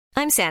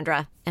I'm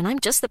Sandra, and I'm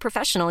just the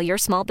professional your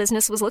small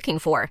business was looking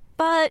for.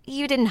 But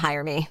you didn't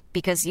hire me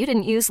because you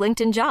didn't use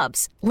LinkedIn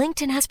Jobs.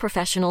 LinkedIn has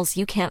professionals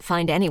you can't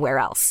find anywhere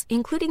else,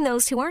 including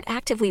those who aren't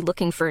actively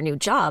looking for a new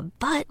job,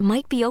 but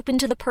might be open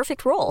to the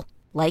perfect role,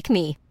 like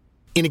me.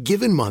 In a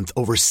given month,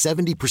 over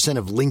 70%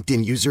 of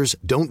LinkedIn users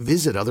don't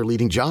visit other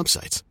leading job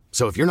sites.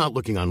 So if you're not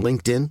looking on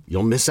LinkedIn,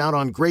 you'll miss out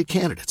on great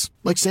candidates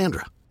like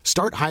Sandra.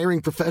 Start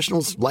hiring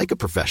professionals like a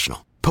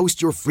professional.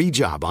 Post your free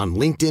job on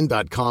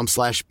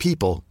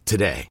linkedin.com/people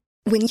today.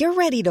 When you're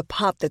ready to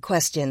pop the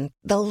question,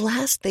 the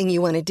last thing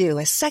you want to do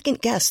is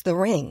second-guess the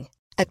ring.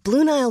 At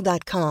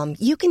BlueNile.com,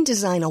 you can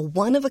design a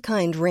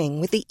one-of-a-kind ring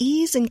with the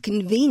ease and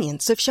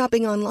convenience of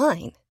shopping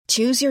online.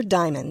 Choose your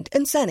diamond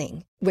and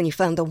setting. When you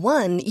find the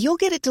one, you'll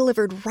get it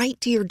delivered right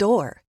to your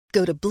door.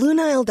 Go to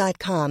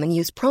BlueNile.com and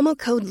use promo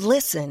code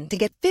LISTEN to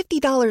get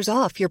 $50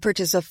 off your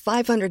purchase of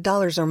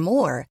 $500 or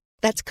more.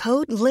 That's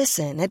code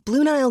LISTEN at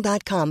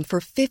BlueNile.com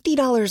for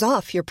 $50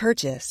 off your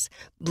purchase.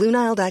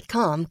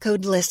 BlueNile.com,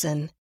 code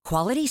LISTEN.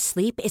 Quality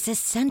sleep is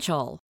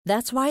essential.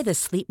 That's why the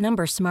Sleep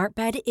Number Smart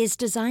Bed is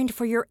designed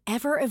for your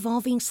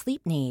ever-evolving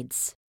sleep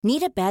needs.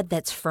 Need a bed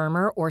that's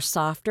firmer or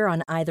softer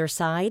on either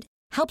side?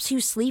 Helps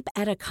you sleep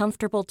at a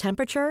comfortable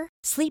temperature?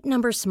 Sleep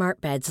Number Smart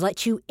Beds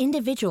let you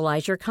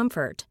individualize your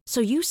comfort, so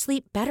you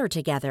sleep better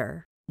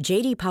together.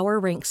 J.D.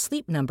 Power ranks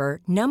Sleep Number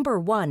number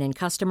 1 in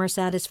customer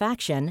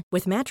satisfaction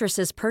with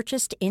mattresses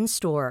purchased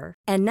in-store.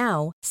 And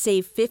now,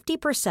 save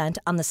 50%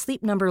 on the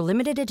Sleep Number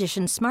Limited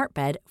Edition Smart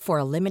Bed for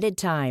a limited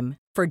time.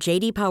 For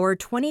J.D. Power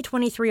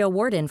 2023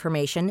 award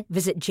information,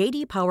 visit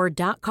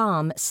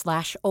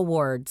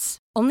jdpower.com/awards.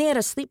 Only at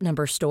a Sleep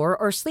Number store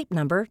or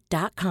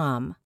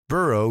sleepnumber.com.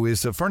 Burrow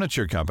is a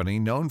furniture company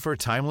known for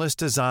timeless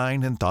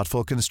design and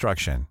thoughtful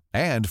construction,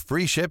 and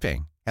free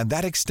shipping, and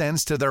that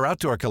extends to their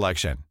outdoor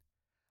collection.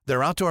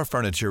 Their outdoor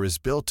furniture is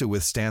built to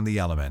withstand the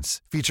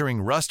elements,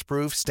 featuring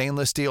rust-proof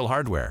stainless steel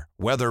hardware,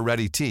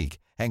 weather-ready teak,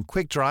 and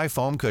quick-dry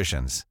foam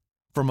cushions.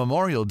 For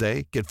Memorial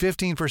Day, get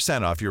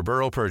 15% off your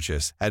Burrow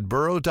purchase at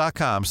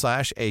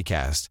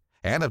burrow.com/acast,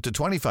 and up to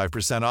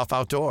 25% off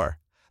outdoor.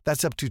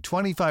 That's up to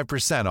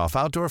 25% off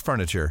outdoor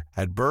furniture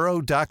at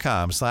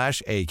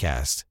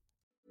burrow.com/acast.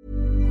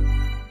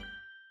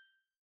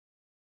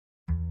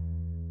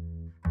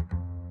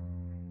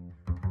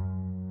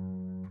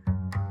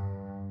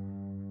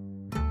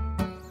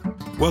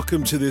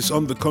 Welcome to this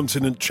On the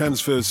Continent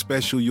transfer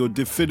special, your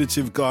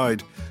definitive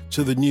guide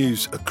to the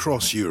news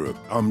across Europe.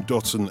 I'm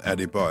Dotun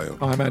Adebayo.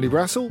 I'm Andy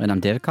Brassel. And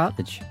I'm David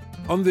Cartledge.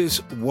 On this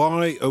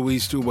Why Are We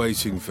Still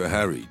Waiting for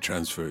Harry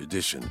transfer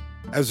edition,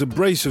 as a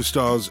brace of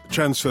stars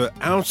transfer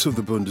out of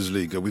the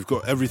Bundesliga, we've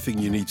got everything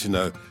you need to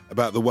know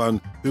about the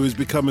one who has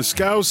become a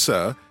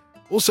Scouser.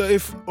 Also,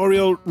 if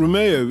Oriol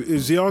Romeo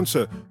is the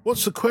answer,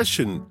 what's the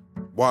question?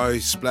 Why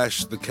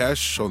splash the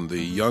cash on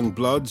the young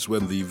bloods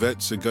when the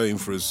vets are going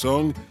for a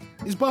song?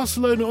 Is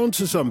Barcelona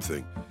onto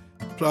something?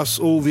 Plus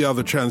all the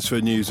other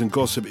transfer news and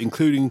gossip,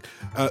 including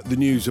the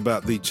news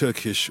about the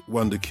Turkish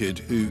wonder kid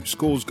who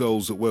scores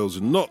goals that Wales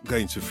are not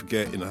going to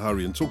forget in a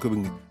hurry, and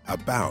talking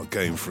about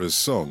going for a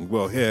song.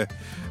 Well, hear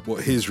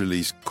what his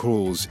release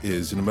clause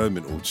is in a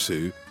moment or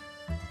two.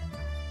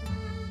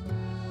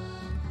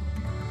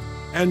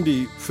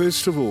 Andy,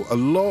 first of all, a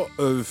lot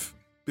of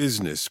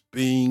business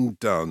being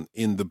done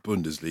in the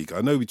Bundesliga.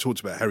 I know we talked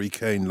about Harry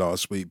Kane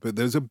last week, but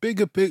there's a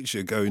bigger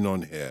picture going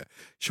on here.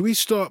 Should we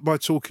start by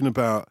talking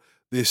about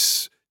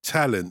this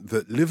talent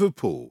that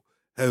Liverpool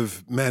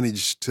have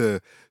managed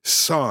to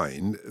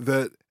sign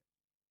that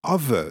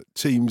other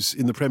teams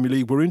in the Premier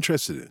League were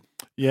interested in?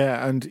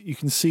 Yeah, and you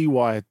can see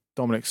why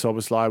Dominic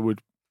Szoboszlai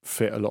would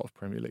fit a lot of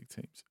Premier League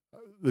teams.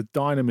 The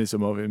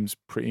dynamism of him is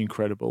pretty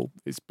incredible.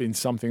 It's been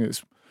something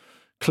that's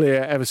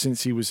clear ever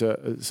since he was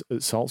at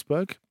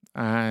Salzburg.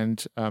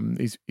 And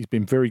he's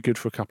been very good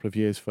for a couple of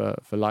years for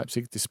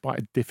Leipzig, despite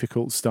a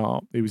difficult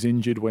start. He was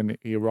injured when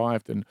he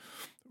arrived and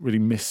really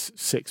missed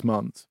 6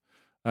 months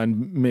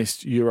and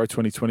missed Euro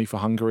 2020 for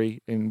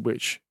Hungary, in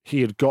which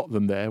he had got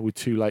them there with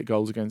 2 late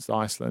goals against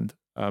Iceland,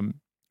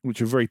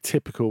 which are very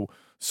typical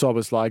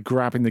Szoboszlai,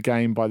 grabbing the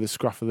game by the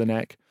scruff of the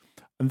neck.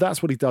 And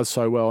that's what he does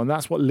so well. And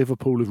that's what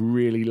Liverpool have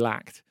really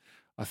lacked.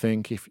 I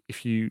think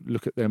if you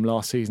look at them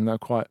last season, they're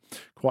quite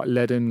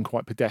leaden,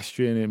 quite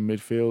pedestrian in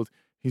midfield.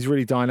 He's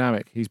really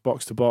dynamic. He's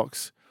box to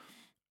box.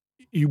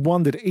 You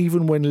wondered,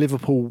 even when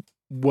Liverpool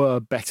were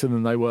better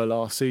than they were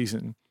last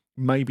season,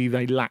 maybe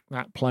they lacked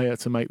that player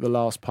to make the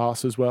last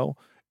pass as well.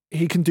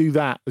 He can do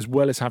that as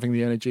well as having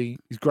the energy.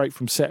 He's great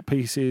from set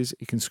pieces.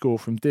 He can score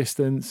from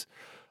distance.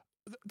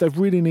 They've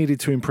really needed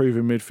to improve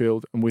in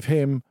midfield. And with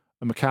him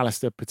and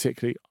McAllister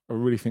particularly, I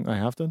really think they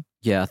have done.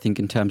 Yeah, I think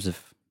in terms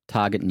of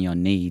targeting your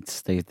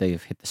needs, they've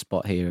hit the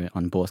spot here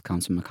on both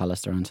counts of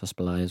McAllister and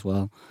Szoboszlai as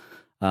well.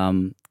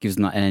 Gives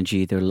them that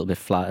energy. They're a little bit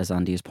flat, as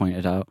Andy has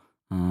pointed out.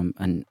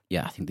 And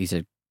yeah, I think these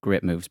are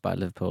great moves by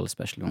Liverpool,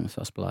 especially on the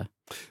Szoboszlai.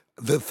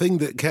 The thing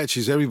that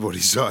catches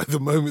everybody's eye the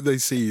moment they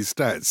see his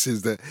stats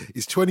is that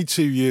he's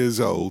 22 years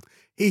old.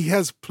 He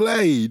has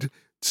played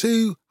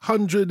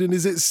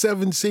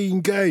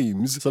 217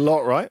 games. It's a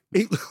lot, right?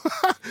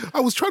 I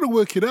was trying to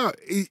work it out.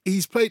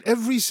 He's played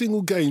every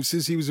single game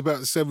since he was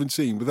about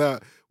 17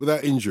 without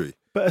injury.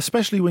 But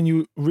especially when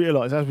you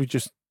realise, as we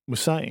just were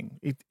saying,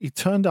 he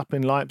turned up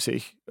in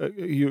Leipzig.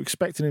 You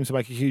expected him to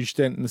make a huge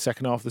dent in the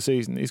second half of the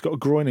season. He's got a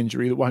groin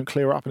injury that won't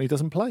clear up and he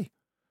doesn't play.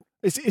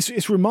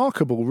 It's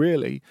remarkable,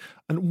 really.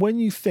 And when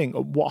you think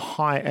of what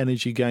high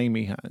energy game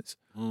he has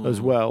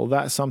as well,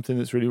 that's something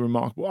that's really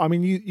remarkable. I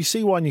mean, you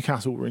see why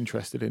Newcastle were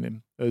interested in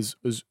him as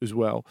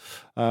well.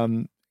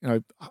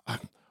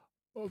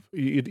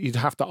 You'd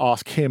have to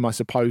ask him, I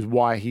suppose,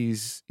 why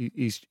he's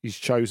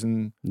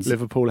chosen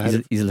Liverpool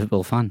ahead. He's a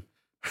Liverpool fan.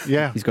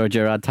 Yeah, he's got a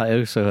Gerrard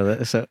tattoo. So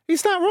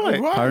is that right?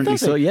 Apparently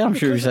so. Yeah, I'm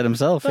sure he said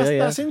himself.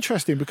 That's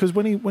interesting because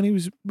when he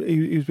was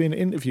being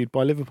interviewed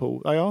by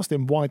Liverpool, they asked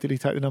him why did he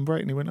take the number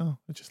 8, and he went, "Oh,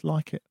 I just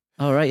like it."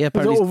 Oh right, yeah.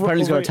 Apparently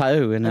he's got a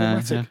tattoo.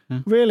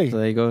 Really? So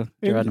there you go,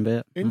 Gerrard and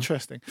Bale.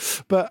 Interesting,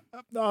 but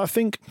I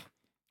think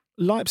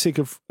Leipzig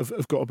have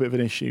got a bit of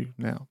an issue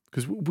now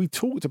because we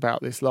talked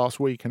about this last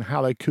week and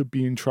how they could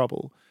be in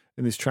trouble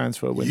in this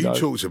transfer window. You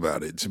talked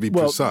about it, to be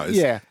precise.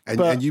 Yeah,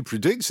 and you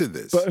predicted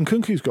this. But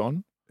Nkunku's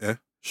gone. Yeah.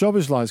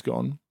 Szoboszlai's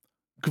gone.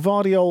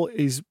 Gvardiol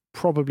is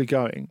probably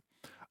going.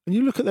 And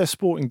you look at their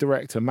sporting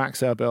director,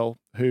 Max Eberl,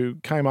 who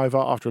came over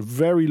after a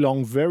very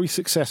long, very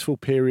successful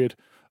period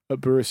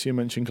at Borussia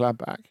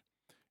Mönchengladbach.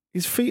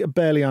 His feet are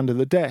barely under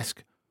the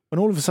desk.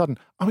 And all of a sudden,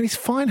 I mean, he's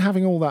fine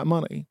having all that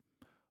money,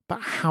 but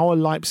how are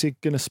Leipzig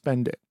going to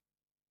spend it?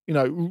 You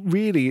know,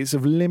 really, it's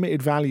of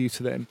limited value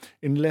to them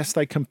unless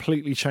they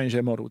completely change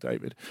their model,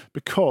 David.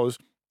 Because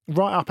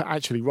right up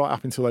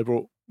until they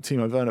brought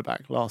Timo Werner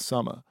back last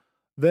summer,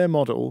 their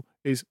model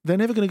is they're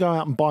never going to go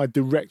out and buy a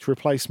direct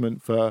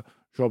replacement for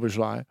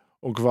Szoboszlai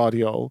or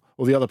Gvardiol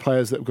or the other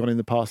players that have gone in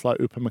the past like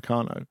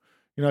Upamecano.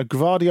 You know,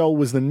 Gvardiol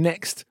was the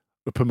next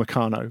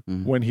Upamecano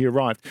when he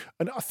arrived.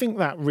 And I think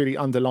that really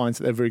underlines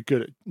that they're very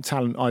good at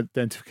talent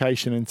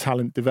identification and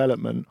talent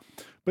development.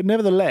 But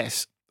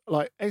nevertheless,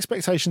 like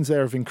expectations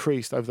there have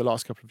increased over the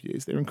last couple of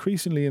years. They're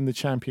increasingly in the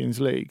Champions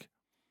League.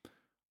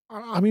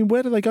 I mean,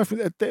 where do they go from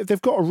there?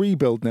 They've got a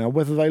rebuild now,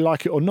 whether they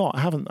like it or not,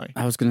 haven't they?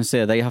 I was going to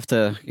say, they have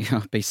to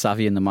be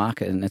savvy in the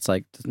market. And it's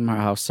like, doesn't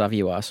matter how savvy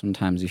you are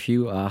sometimes, if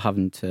you are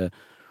having to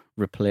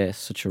replace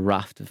such a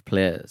raft of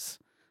players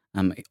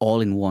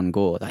all in one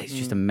go, that is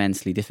just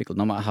immensely difficult,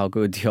 no matter how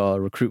good your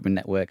recruitment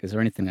network is or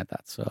anything like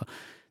that. So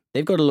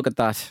they've got to look at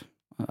that.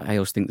 I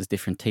always think there's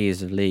different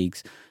tiers of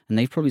leagues, and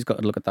they've probably got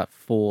to look at that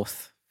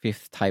 4th,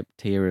 5th type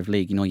tier of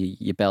league. You know,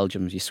 your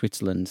Belgiums, your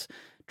Switzerlands,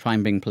 try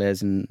and bring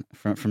players in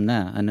from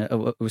there. And it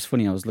was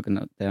funny, I was looking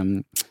at there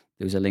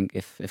was a link,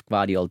 if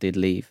Gvardiol did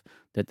leave,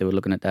 that they were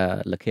looking at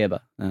Lekeba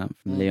from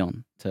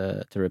Lyon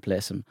to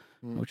replace him,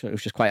 which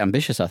was just quite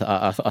ambitious,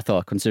 I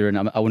thought, considering.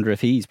 I wonder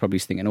if he's probably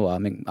thinking, I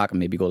mean, I can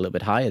maybe go a little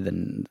bit higher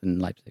than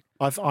Leipzig.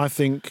 I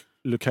think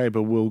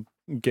Lekeba will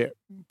get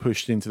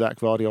pushed into that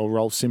Gvardiol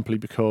role simply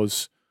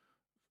because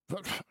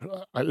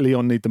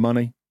Lyon need the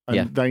money.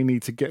 And they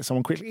need to get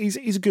someone quickly.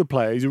 He's a good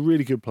player. He's a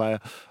really good player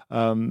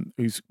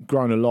who's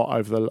grown a lot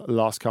over the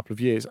last couple of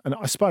years. And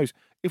I suppose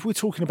if we're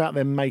talking about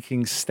them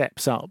making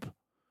steps up,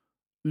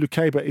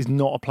 Lekeba is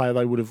not a player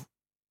they would have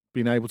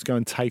been able to go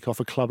and take off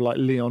a club like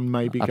Lyon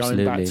maybe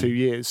going back 2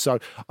 years. So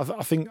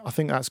I think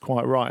that's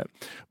quite right.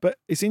 But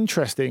it's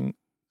interesting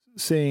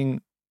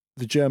seeing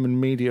the German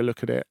media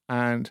look at it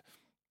and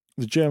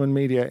the German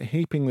media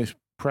heaping this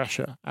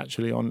pressure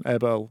actually on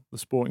Eberl, the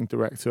sporting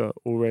director,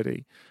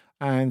 already.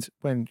 And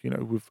when,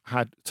 we've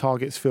had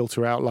targets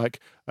filter out like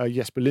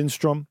Jesper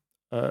Lindstrom,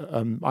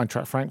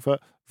 Eintracht Frankfurt,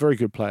 very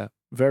good player,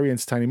 very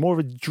entertaining, more of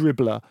a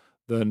dribbler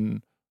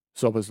than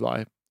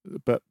Szoboszlai,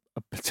 but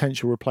a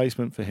potential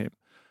replacement for him.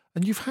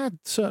 And you've had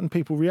certain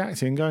people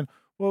reacting and going,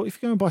 well, if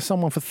you go and buy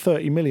someone for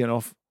 30 million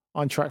off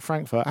Eintracht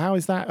Frankfurt, how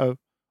is that a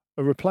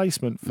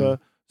replacement for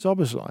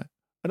Szoboszlai?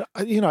 And,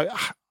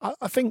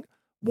 I think,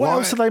 what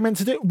else are they meant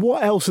to do?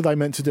 What else are they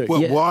meant to do?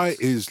 Well, why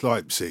is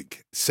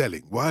Leipzig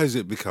selling? Why is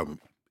it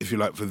become, if you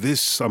like, for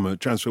this summer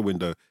transfer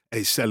window,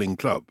 a selling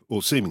club,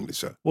 or seemingly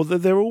so? Well,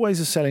 they're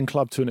always a selling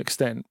club to an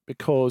extent,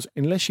 because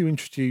unless you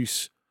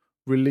introduce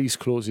release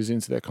clauses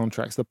into their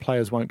contracts, the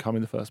players won't come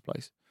in the first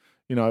place.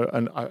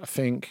 And I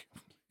think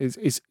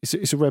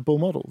it's a Red Bull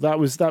model. That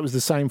was the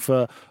same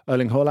for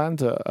Erling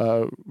Haaland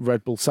at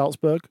Red Bull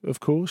Salzburg, of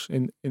course,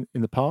 in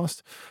the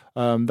past.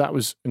 That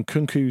was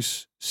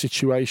Nkunku's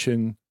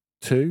situation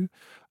too.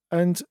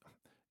 And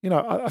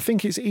I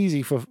think it's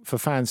easy for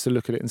fans to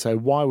look at it and say,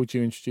 why would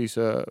you introduce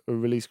a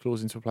release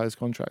clause into a player's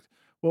contract?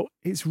 Well,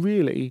 it's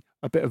really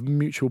a bit of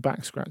mutual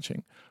back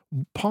scratching.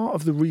 Part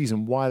of the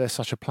reason why they're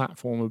such a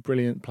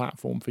brilliant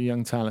platform for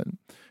young talent,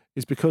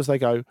 is because they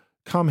go,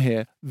 come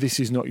here, this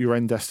is not your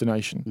end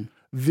destination.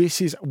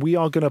 We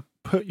are going to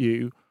put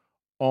you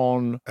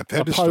on a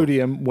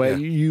podium where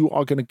you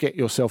are going to get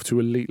yourself to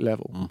elite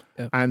level.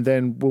 And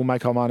then we'll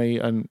make our money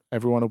and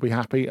everyone will be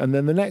happy. And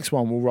then the next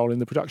one will roll in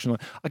the production line.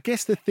 I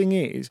guess the thing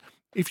is,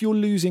 if you're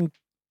losing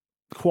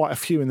quite a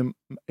few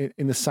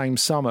in the same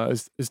summer,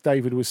 as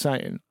David was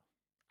saying,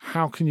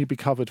 how can you be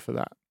covered for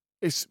that?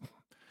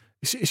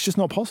 It's just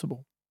not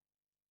possible.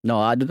 No,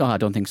 I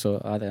don't think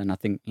so either. And I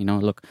think,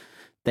 look,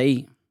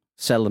 they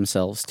sell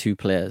themselves to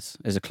players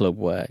as a club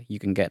where you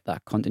can get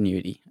that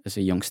continuity as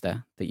a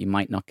youngster that you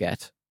might not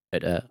get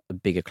at a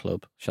bigger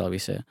club, shall we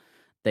say.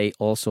 They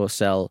also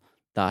sell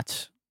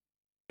that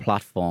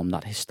platform,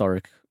 that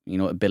historic,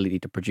 ability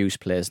to produce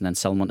players and then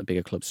sell them on to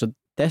bigger clubs. So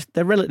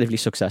they're relatively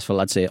successful,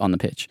 I'd say, on the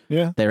pitch.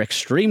 Yeah. They're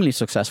extremely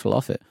successful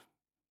off it.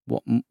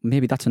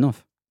 Maybe that's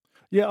enough.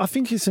 Yeah, I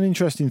think it's an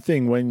interesting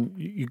thing when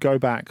you go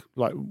back,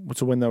 like,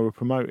 to when they were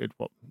promoted,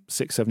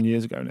 6-7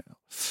 years ago now,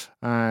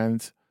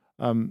 and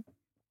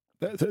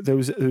there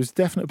was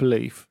definite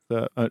belief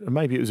that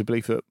maybe it was a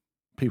belief that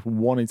people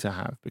wanted to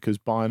have because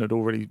Bayern had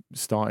already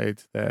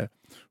started their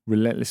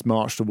relentless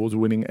march towards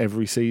winning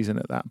every season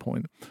at that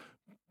point.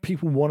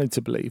 People wanted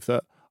to believe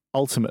that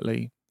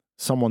ultimately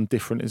someone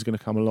different is going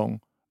to come along.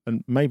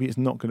 And maybe it's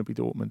not going to be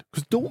Dortmund,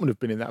 because Dortmund have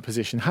been in that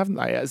position, haven't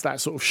they, as that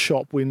sort of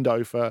shop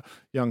window for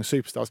young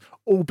superstars,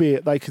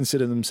 albeit they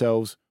consider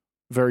themselves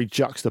very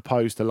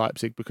juxtaposed to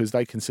Leipzig because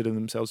they consider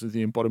themselves as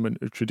the embodiment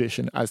of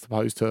tradition as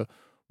opposed to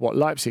what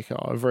Leipzig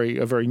are, a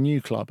very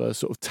new club, a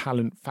sort of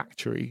talent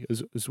factory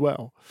as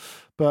well.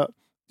 But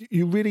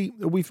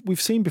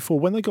we've seen before,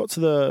 when they got to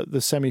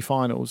the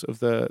semi-finals of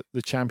the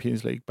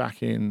Champions League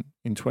back in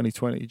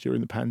 2020 during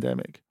the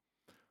pandemic,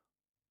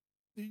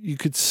 you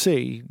could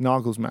see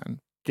Nagelsmann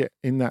get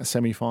in that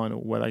semi-final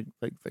where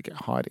they get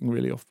hiding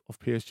really off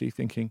PSG,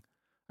 thinking,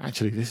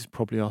 actually, this is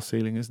probably our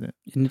ceiling, isn't it?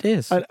 And it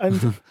is.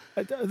 And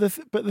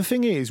but the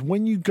thing is,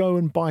 when you go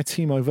and buy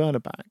Timo Werner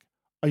back,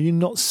 are you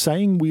not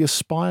saying we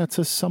aspire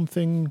to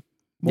something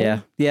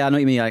more? Yeah, I know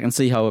what you mean. I can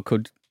see how it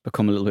could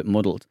become a little bit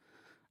muddled.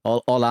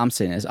 All I'm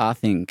saying is I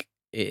think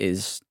it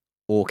is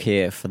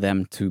okay for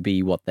them to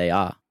be what they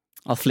are.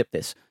 I'll flip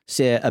this.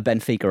 Say a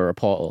Benfica or a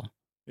Porto.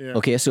 Yeah.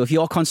 Okay, so if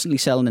you're constantly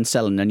selling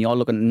and you're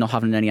looking not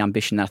having any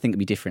ambition, I think it'd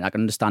be different. I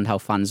can understand how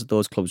fans of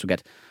those clubs would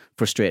get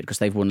frustrated because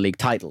they've won league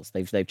titles.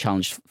 They've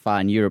challenged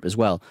far in Europe as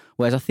well.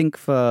 Whereas I think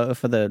for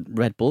the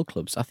Red Bull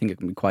clubs, I think it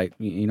can be quite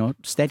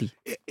steady.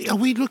 Are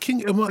we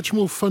looking at a much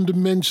more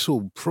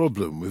fundamental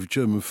problem with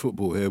German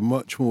football here? A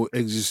much more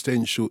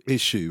existential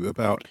issue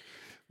about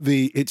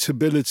its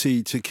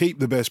ability to keep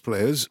the best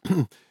players.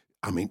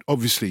 I mean,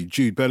 obviously,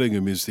 Jude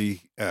Bellingham is the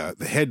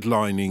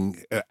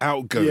headlining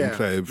outgoing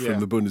player from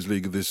the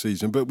Bundesliga this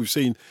season. But we've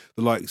seen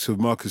the likes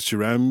of Marcus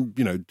Thuram,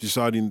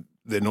 deciding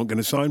they're not going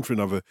to sign for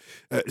another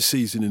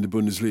season in the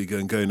Bundesliga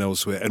and going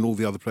elsewhere. And all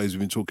the other players we've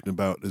been talking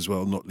about as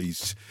well, not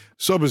least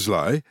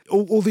Szoboszlai.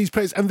 All these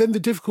players. And then the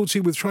difficulty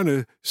with trying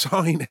to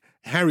sign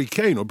Harry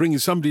Kane or bringing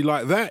somebody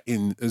like that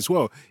in as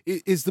well.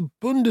 Is the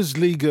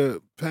Bundesliga,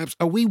 perhaps,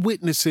 are we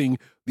witnessing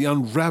the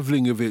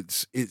unravelling of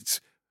its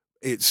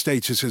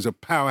status as a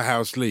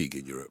powerhouse league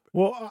in Europe?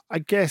 Well, I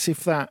guess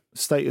if that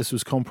status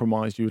was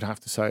compromised, you would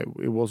have to say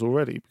it was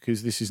already,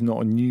 because this is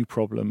not a new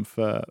problem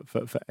for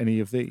any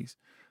of these.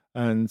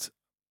 And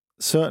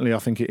certainly I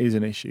think it is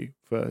an issue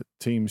for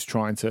teams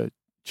trying to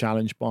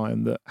challenge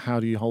Bayern, that how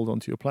do you hold on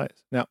to your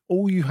players? Now,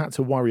 all you had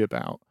to worry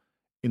about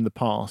in the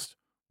past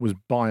was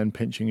Bayern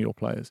pinching your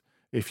players.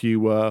 If you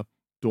were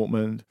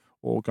Dortmund,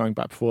 or going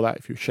back before that,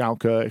 if you're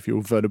Schalke, if you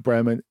were Werder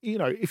Bremen,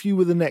 if you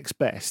were the next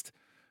best,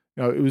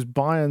 it was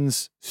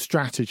Bayern's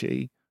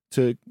strategy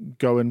to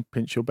go and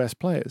pinch your best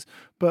players.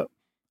 But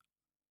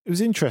it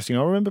was interesting.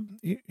 I remember,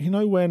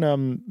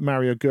 when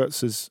Mario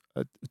Götze's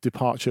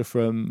departure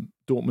from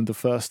Dortmund the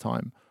first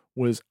time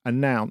was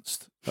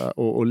announced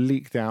or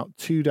leaked out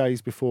 2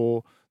 days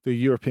before the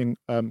European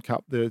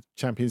Cup, the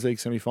Champions League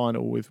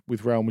semi-final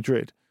with Real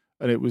Madrid.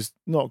 And it was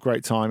not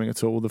great timing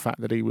at all. The fact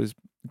that he was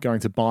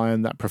going to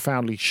Bayern, that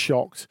profoundly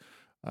shocked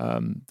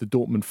the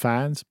Dortmund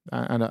fans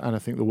and I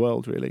think the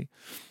world, really.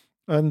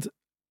 And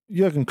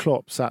Jurgen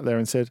Klopp sat there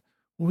and said,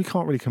 well, we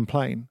can't really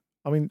complain.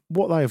 I mean,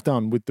 what they have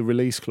done with the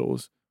release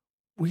clause,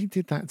 we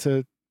did that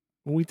to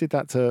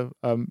Borussia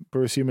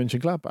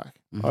Mönchengladbach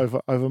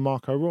over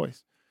Marco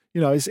Reus.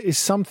 It's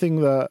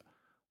something that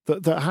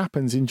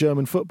happens in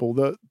German football,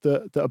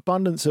 the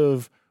abundance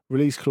of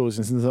release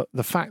clauses and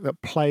the fact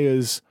that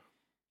players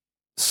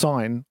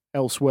sign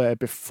elsewhere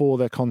before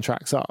their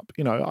contract's up.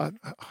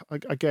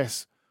 I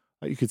guess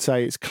you could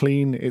say it's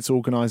clean, it's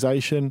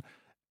organisation.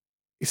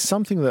 It's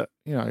something that,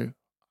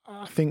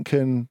 I think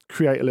can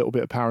create a little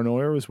bit of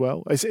paranoia as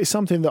well. It's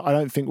something that I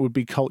don't think would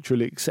be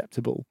culturally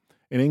acceptable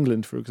in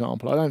England, for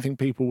example. I don't think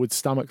people would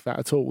stomach that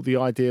at all. The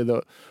idea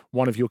that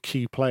one of your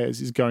key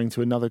players is going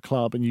to another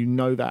club and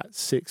that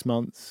 6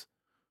 months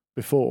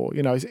before,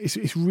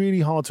 it's really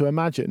hard to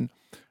imagine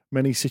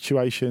many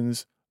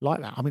situations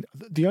like that. I mean,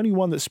 the only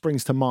one that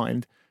springs to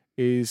mind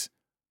is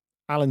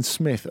Alan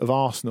Smith of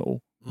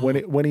Arsenal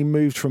when he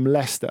moved from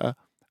Leicester,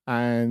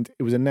 and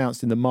it was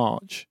announced in the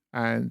March,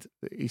 and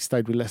he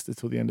stayed with Leicester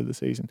till the end of the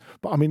season.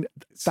 But I mean,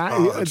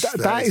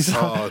 that is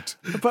hard.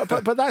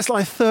 But that's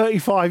like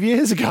 35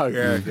 years ago.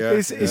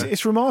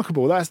 It's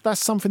remarkable. That's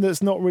something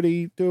that's not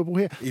really doable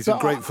here. He's a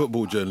great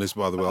football journalist,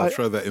 by the way. I'll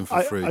throw that in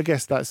for free. I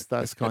guess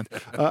that's kind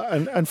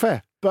and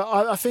fair. But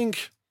I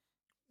think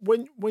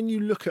when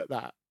you look at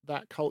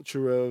that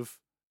culture of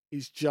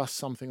is just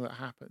something that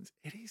happens,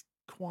 it is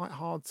quite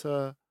hard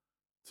to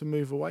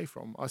move away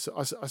from, I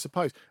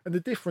suppose. And the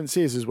difference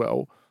is as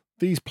well,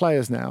 these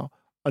players now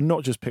are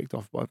not just picked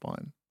off by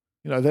Bayern.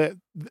 You know,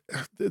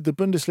 the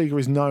Bundesliga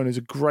is known as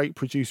a great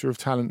producer of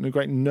talent and a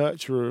great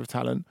nurturer of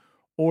talent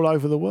all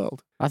over the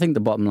world. I think the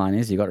bottom line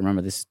is you got to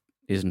remember this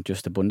isn't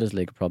just a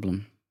Bundesliga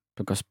problem,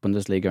 because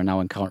Bundesliga are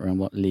now encountering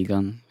what Ligue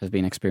 1 has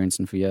been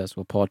experiencing for years,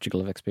 what Portugal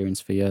have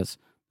experienced for years.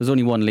 There's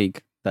only one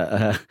league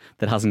that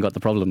hasn't got the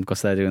problem,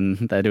 because they're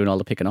doing all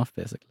the picking off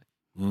basically.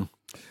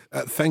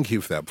 Thank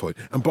you for that point.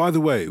 And by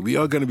the way, we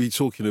are going to be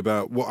talking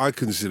about what I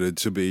consider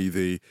to be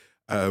the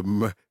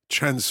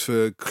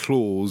transfer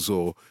clause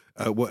or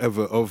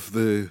whatever of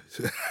the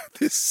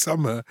this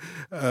summer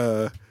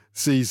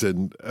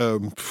season.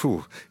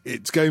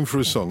 It's going for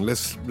a song.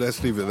 Let's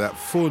leave it at that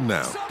for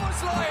now.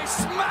 Szoboszlai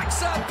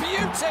smacks a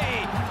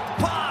beauty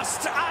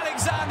past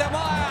Alexander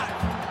Meyer.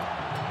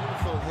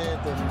 Beautiful hit,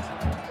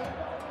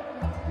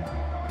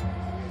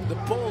 and the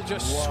ball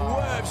just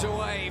swerves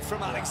away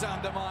from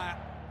Alexander Meyer.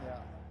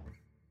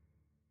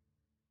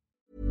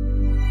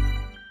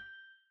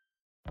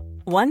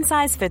 One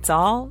size fits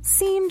all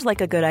seemed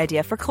like a good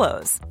idea for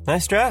clothes.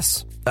 Nice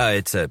dress.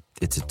 It's a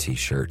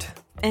t-shirt.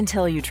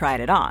 Until you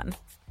tried it on.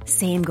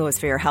 Same goes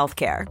for your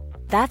healthcare.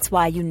 That's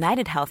why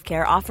United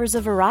Healthcare offers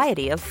a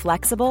variety of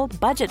flexible,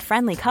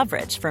 budget-friendly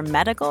coverage for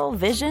medical,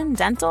 vision,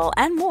 dental,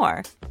 and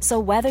more. So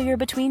whether you're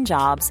between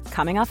jobs,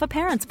 coming off a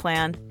parent's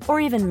plan, or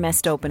even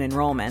missed open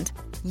enrollment,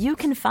 you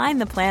can find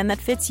the plan that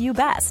fits you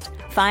best.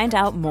 Find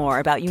out more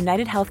about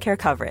United Healthcare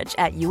coverage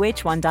at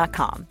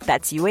uh1.com.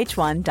 That's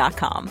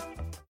uh1.com.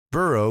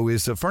 Burrow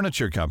is a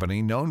furniture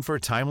company known for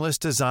timeless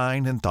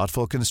design and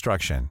thoughtful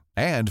construction,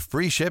 and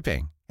free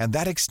shipping, and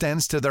that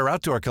extends to their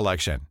outdoor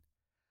collection.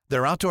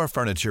 Their outdoor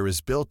furniture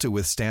is built to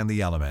withstand the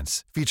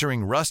elements,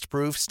 featuring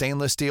rust-proof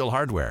stainless steel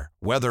hardware,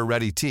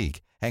 weather-ready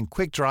teak, and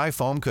quick-dry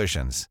foam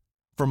cushions.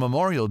 For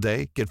Memorial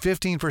Day, get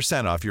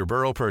 15% off your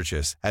Burrow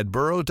purchase at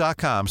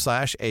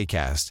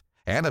burrow.com/acast,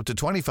 and up to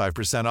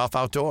 25% off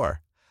outdoor.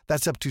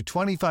 That's up to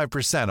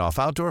 25% off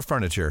outdoor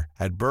furniture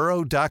at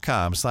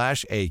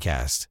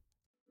burrow.com/acast.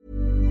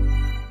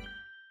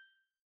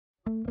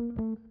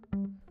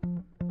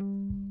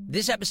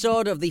 This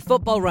episode of the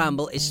Football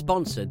Ramble is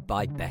sponsored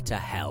by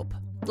BetterHelp.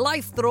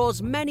 Life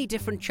throws many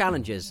different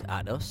challenges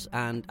at us,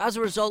 and as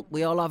a result,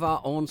 we all have our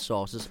own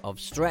sources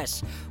of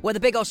stress. Whether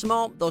big or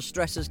small, those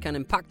stresses can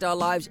impact our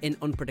lives in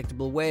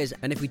unpredictable ways,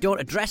 and if we don't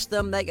address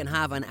them, they can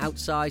have an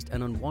outsized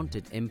and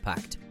unwanted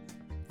impact.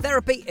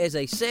 Therapy is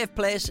a safe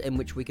place in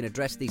which we can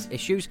address these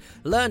issues,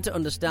 learn to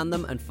understand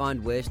them, and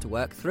find ways to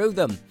work through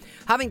them.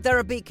 Having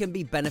therapy can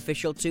be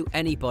beneficial to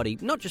anybody,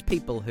 not just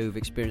people who've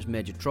experienced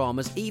major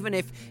traumas, even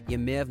if you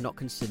may have not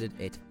considered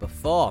it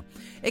before.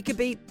 It could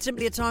be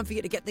simply a time for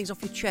you to get things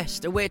off your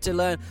chest, a way to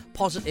learn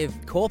positive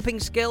coping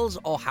skills,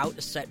 or how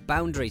to set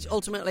boundaries.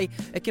 Ultimately,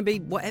 it can be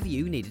whatever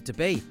you need it to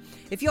be.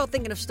 If you're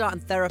thinking of starting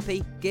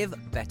therapy, give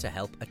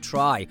BetterHelp a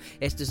try.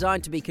 It's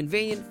designed to be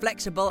convenient,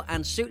 flexible,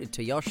 and suited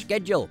to your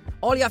schedule.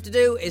 All you have to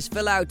do is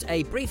fill out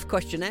a brief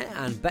questionnaire,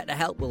 and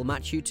BetterHelp will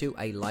match you to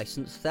a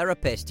licensed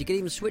therapist. You can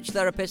even switch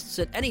therapists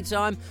at any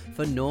time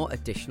for no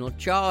additional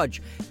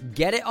charge.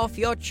 Get it off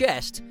your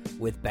chest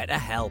with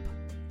BetterHelp.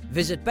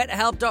 Visit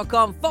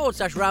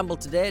betterhelp.com/ramble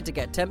today to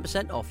get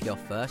 10% off your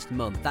first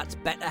month. That's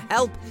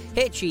BetterHelp,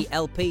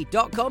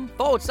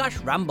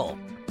 HELP.com/ramble.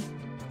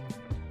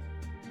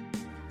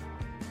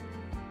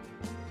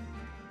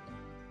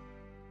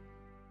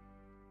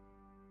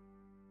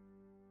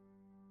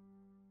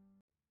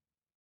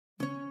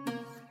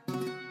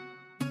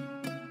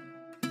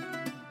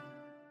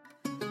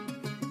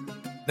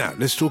 Now,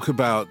 let's talk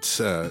about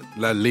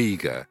La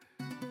Liga.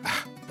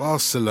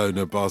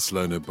 Barcelona.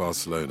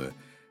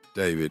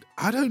 David,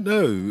 I don't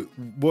know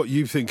what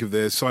you think of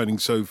their signing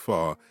so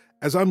far.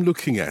 As I'm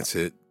looking at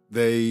it,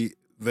 they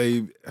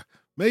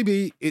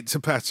maybe it's a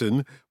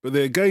pattern, but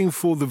they're going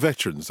for the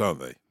veterans,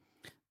 aren't they?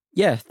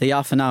 Yeah, they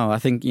are for now. I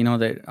think,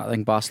 I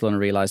think Barcelona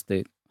realised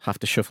they have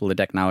to shuffle the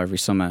deck now every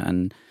summer,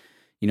 and,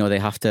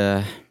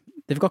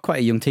 they've got quite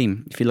a young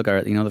team. If you look at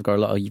it, they've got a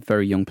lot of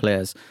very young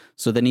players.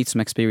 So they need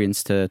some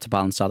experience to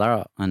balance that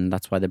out. And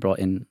that's why they brought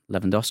in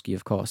Lewandowski,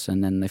 of course.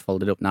 And then they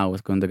followed it up now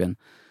with Gundogan.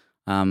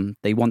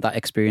 They want that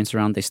experience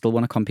around. They still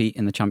want to compete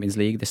in the Champions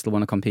League. They still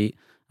want to compete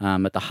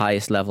at the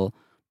highest level.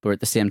 But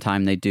at the same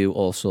time, they do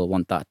also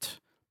want that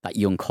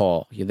young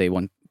core. They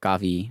want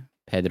Gavi,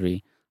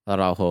 Pedri,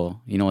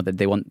 Araujo. That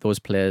they want those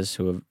players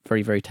who are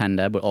very, very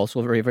tender, but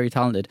also very, very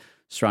talented,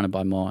 surrounded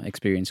by more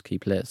experienced key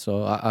players.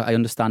 So I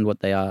understand what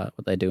they're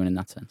doing in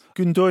that sense.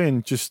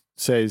 Gundogan just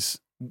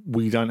says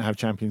we don't have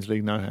Champions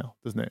League know-how,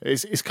 doesn't it?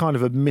 It's kind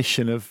of a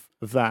mission of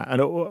that,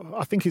 and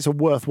I think it's a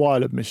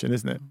worthwhile admission,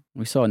 isn't it?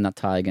 We saw in that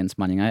tie against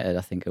Man United,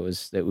 I think it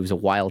was a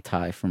wild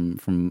tie from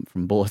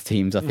both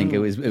teams. I think it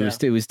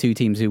was two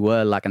teams who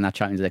were lacking that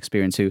Champions League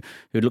experience, who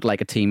looked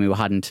like a team who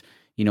hadn't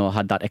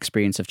had that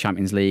experience of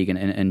Champions League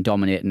and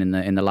dominating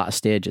in the latter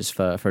stages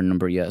for a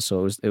number of years.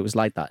 So it was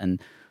like that,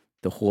 and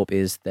the hope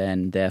is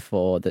then,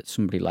 therefore, that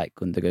somebody like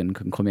Gundogan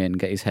can come in,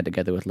 get his head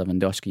together with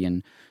Lewandowski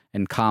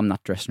and calm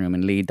that dressing room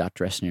and lead that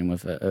dressing room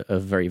with a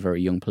very,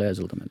 very young players,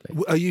 ultimately.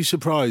 Are you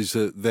surprised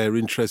that they're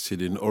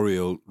interested in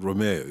Oriol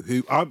Romeu,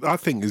 who I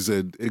think is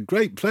a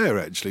great player,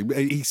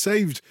 actually? He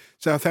saved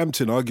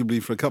Southampton,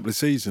 arguably, for a couple of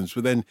seasons,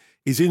 but then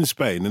he's in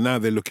Spain and now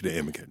they're looking at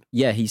him again.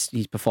 Yeah, he's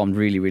performed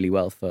really, really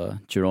well for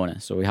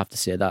Girona, so we have to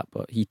say that,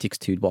 but he ticks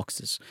 2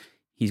 boxes.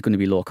 He's going to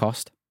be low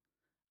cost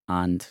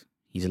and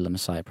he's a La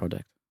Masia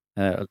product.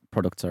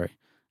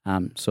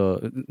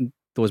 So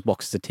those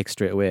boxes are ticked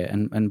straight away,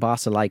 and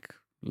Barca like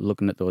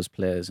looking at those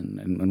players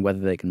and whether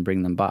they can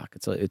bring them back.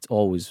 It's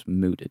always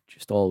mooted,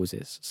 just always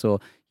is. So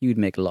he would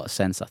make a lot of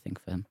sense, I think,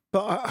 for him.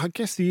 But I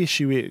guess the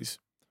issue is,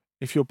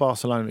 if you're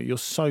Barcelona, you're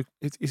so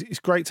it's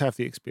great to have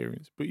the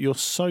experience, but you're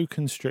so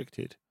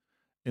constricted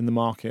in the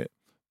market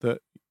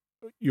that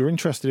you're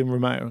interested in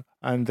Romeu,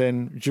 and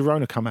then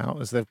Girona come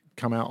out as they've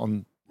come out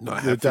on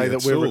the day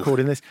that we're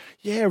recording this.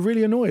 Yeah,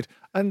 really annoyed.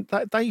 And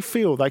they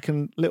feel they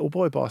can little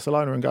boy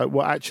Barcelona and go,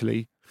 well,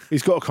 actually,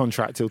 he's got a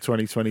contract till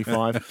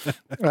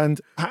 2025.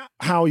 And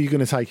how are you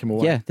going to take him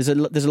away? Yeah, there's a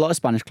lot of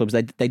Spanish clubs,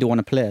 they don't want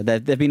to play.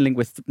 They've been linked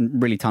with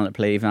really talented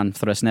player, Ivan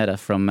Fresneda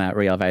from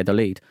Real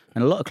Valladolid.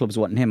 And a lot of clubs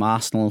wanting him.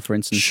 Arsenal, for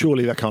instance.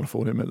 Surely they can't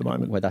afford him at the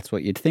moment. Well, that's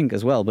what you'd think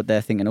as well. But they're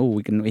thinking,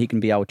 he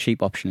can be our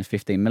cheap option of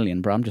 15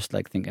 million. But I'm just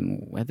like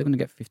thinking, where are they going to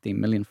get 15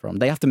 million from?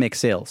 They have to make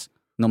sales.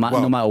 No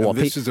matter what.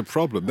 This is a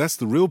problem. That's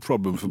the real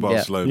problem for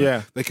Barcelona.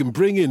 Yeah. They can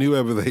bring in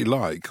whoever they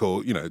like,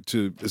 or,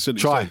 to a certain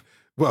extent.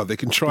 Well, they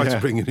can try to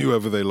bring in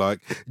whoever they like,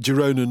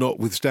 Girona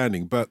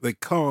notwithstanding, but they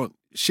can't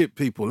ship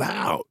people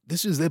out.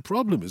 This is their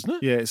problem, isn't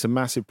it? Yeah, it's a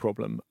massive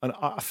problem. And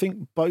I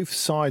think both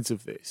sides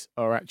of this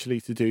are actually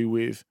to do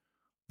with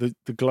the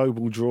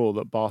global draw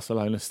that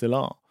Barcelona still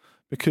are.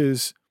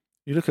 Because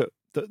you look at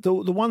the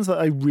ones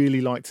that they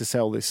really like to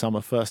sell this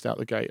summer, first out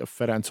the gate, are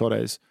Ferran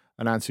Torres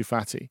and Ansu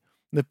Fati.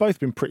 They've both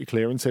been pretty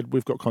clear and said,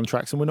 we've got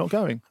contracts and we're not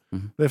going.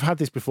 Mm-hmm. They've had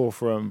this before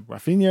from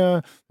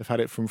Rafinha. They've had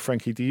it from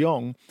Frenkie de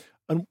Jong.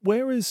 And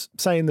whereas,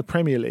 say, in the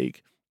Premier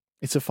League,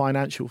 it's a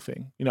financial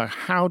thing.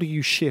 How do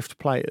you shift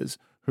players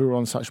who are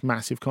on such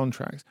massive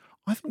contracts?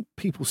 I think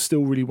people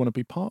still really want to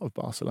be part of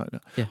Barcelona.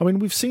 Yeah. I mean,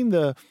 we've seen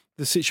the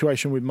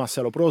situation with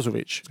Marcelo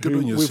Brozovic. It's good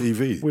on your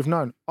CV. We've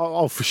known.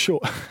 Oh, for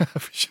sure.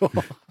 For sure.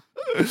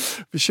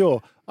 For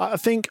sure. I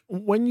think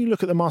when you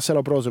look at the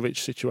Marcelo Brozovic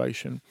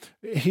situation,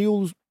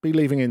 he'll be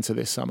leaving into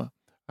this summer.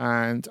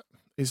 And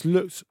it's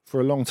looked for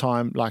a long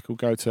time like he'll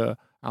go to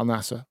Al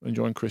Nassr and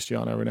join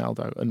Cristiano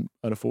Ronaldo and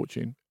earn a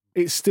fortune.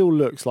 It still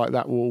looks like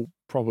that will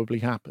probably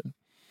happen.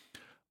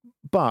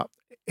 But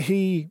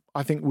he,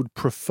 I think, would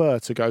prefer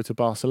to go to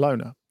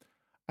Barcelona.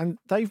 And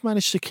they've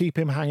managed to keep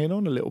him hanging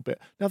on a little bit.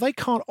 Now, they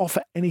can't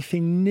offer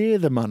anything near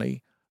the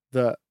money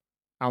that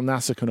Al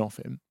Nassr can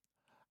offer him.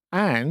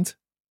 And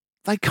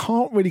they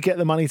can't really get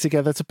the money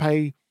together to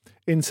pay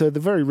into the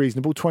very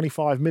reasonable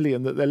 25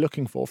 million that they're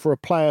looking for a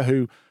player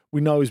who we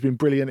know has been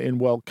brilliant in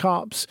World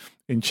Cups,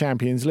 in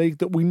Champions League,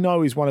 that we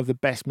know is one of the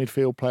best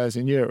midfield players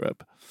in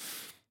Europe.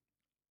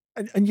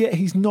 And yet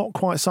he's not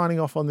quite signing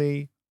off on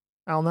the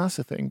Al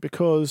Nassr thing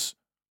because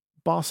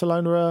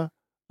Barcelona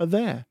are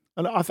there.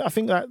 And I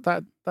think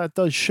that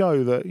does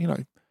show that,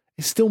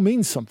 it still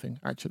means something,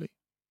 actually.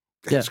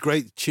 Yeah. It's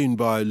great tune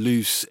by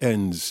Loose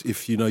Ends,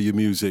 if you know your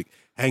music.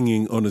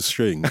 Hanging on a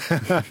string.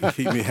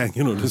 Keep me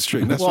hanging on a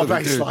string. That's what a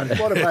baseline.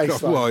 What a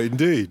baseline. Well,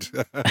 indeed.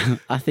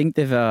 I think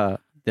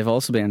they've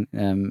also been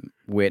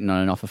waiting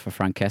on an offer for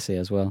Frank Kessie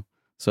as well.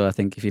 So I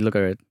think if you look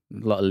at it,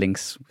 a lot of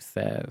links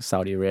with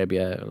Saudi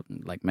Arabia,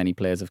 like many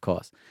players, of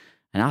course.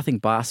 And I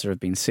think Barca have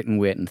been sitting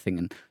waiting,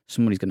 thinking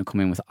somebody's going to come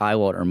in with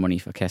eye-water money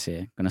for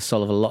Kessie, going to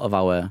solve a lot of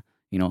our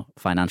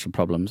financial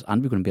problems,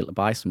 and we're going to be able to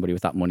buy somebody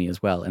with that money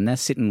as well. And they're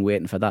sitting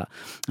waiting for that.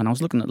 And I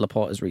was looking at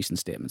Laporta's recent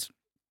statements.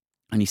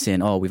 And he's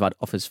saying, we've had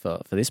offers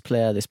for this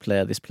player, this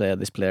player, this player,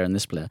 this player, and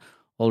this player.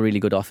 All really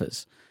good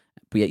offers.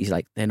 But yet he's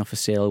like, they're not for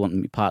sale, want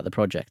to be part of the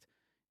project.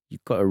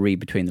 You've got to read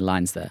between the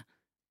lines there.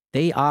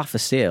 They are for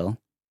sale.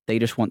 They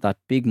just want that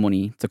big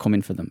money to come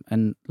in for them.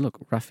 And look,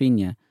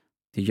 Rafinha,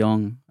 De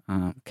Jong,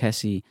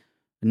 Kessie,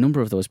 a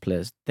number of those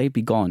players, they'd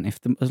be gone.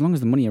 As long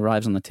as the money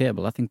arrives on the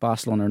table, I think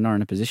Barcelona are now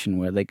in a position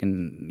where they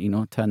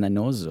can, turn their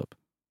noses up.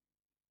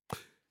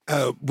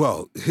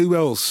 Well, who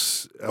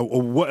else,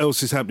 or what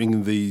else is happening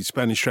in the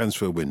Spanish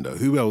transfer window?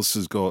 Who else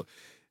has got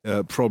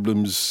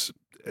problems,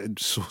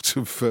 sort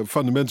of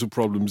fundamental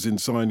problems in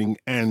signing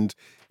and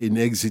in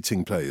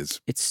exiting players?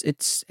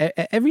 It's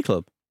every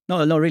club.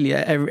 No, really,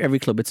 every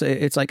club.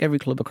 It's like every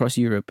club across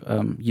Europe.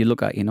 You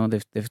look at,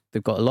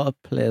 they've got a lot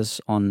of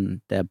players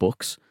on their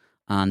books,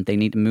 and they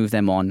need to move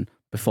them on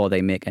before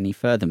they make any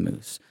further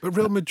moves. But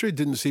Real Madrid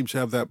didn't seem to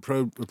have that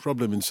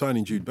problem in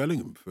signing Jude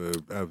Bellingham for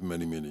however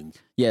many millions.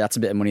 Yeah, that's a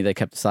bit of money they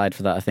kept aside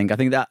for that. I think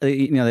that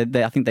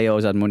I think they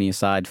always had money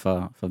aside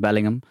for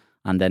Bellingham,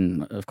 and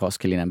then of course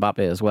Kylian Mbappe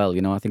as well.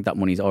 I think that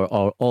money's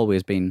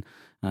always been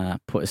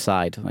put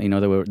aside. They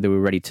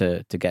were ready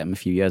to get him a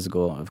few years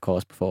ago, of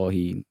course, before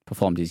he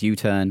performed his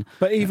U-turn.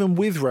 But even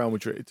with Real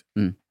Madrid.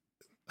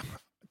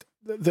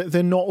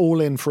 they're not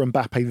all in for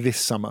Mbappe this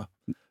summer.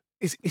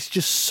 It's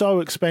just so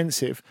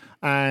expensive.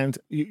 And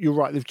you're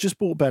right, they've just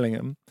bought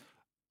Bellingham.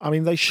 I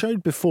mean, they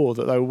showed before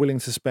that they were willing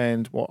to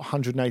spend,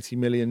 180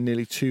 million,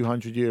 nearly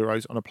 200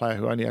 euros on a player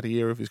who only had a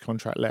year of his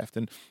contract left.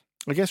 And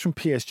I guess from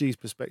PSG's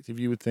perspective,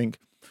 you would think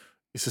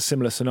it's a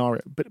similar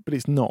scenario, but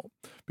it's not.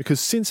 Because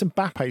since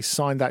Mbappe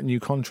signed that new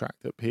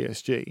contract at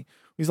PSG,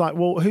 he's like,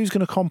 well, who's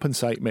going to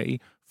compensate me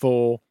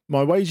for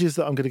my wages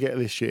that I'm going to get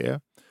this year,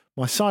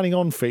 my signing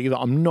on fee that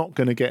I'm not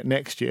going to get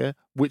next year,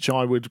 which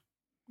I would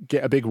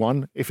get a big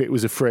one if it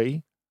was a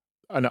free.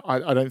 And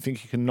I don't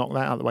think you can knock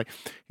that out of the way.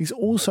 He's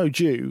also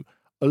due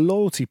a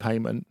loyalty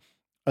payment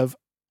of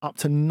up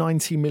to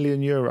 90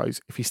 million euros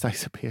if he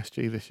stays at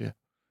PSG this year.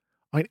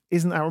 I mean,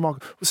 isn't that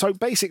remarkable? So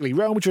basically,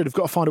 Real Madrid have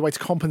got to find a way to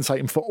compensate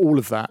him for all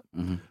of that.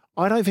 Mm-hmm.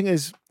 I don't think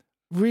there's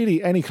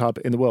really any club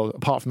in the world,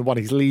 apart from the one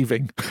he's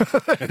leaving,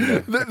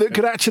 that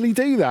could actually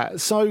do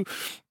that. So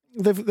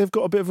they've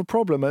got a bit of a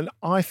problem, and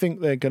I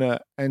think they're going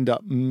to end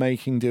up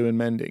making do and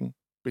mending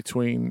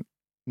between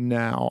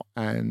now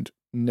and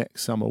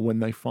next summer when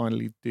they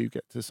finally do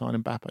get to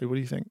sign Mbappe. What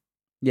do you think?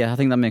 Yeah, I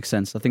think that makes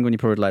sense. I think when you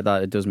put it like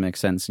that, it does make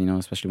sense,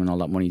 especially when all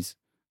that money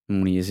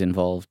is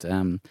involved.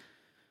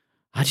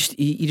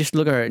 You just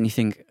look at it and you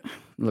think,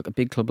 look, a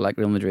big club like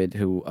Real Madrid,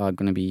 who are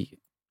going to be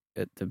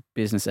at the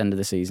business end of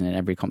the season in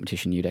every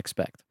competition you'd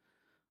expect,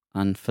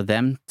 and for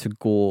them to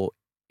go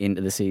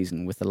into the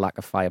season with the lack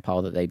of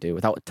firepower that they do,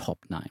 without a top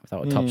nine,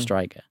 without a top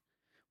striker,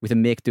 with a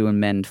make do and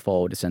mend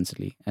forward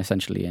essentially in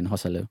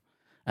Joselu,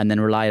 and then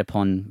rely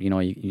upon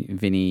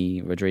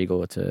Vinny,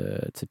 Rodrigo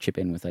to chip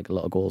in with like a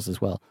lot of goals as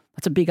well.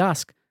 That's a big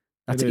ask.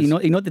 That's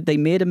that they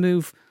made a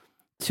move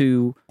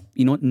to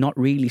not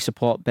really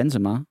support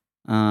Benzema,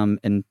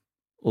 and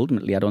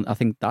ultimately I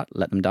think that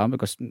let them down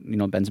because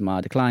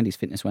Benzema declined, his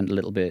fitness went a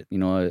little bit,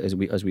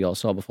 as we all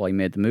saw before he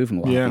made the move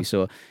and what have you.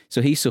 So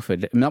he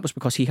suffered, and that was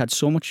because he had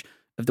so much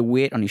of the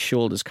weight on his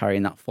shoulders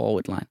carrying that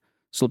forward line.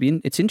 So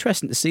it's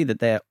interesting to see that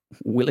they're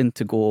willing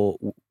to go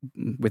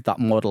with that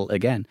model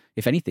again,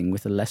 if anything,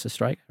 with a lesser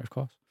striker, of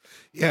course.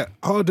 Yeah,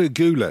 Arda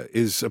Güler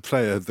is a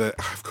player that,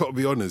 I've got to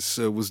be honest,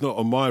 was not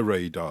on my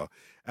radar.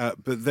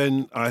 But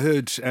then I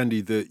heard,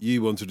 Andy, that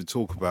you wanted to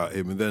talk about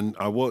him, and then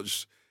I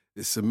watched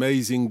this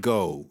amazing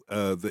goal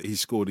that he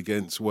scored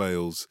against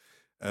Wales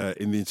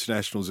in the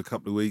internationals a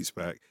couple of weeks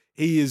back.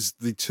 He is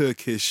the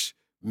Turkish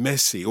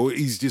Messi, or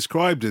he's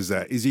described as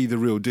that. Is he the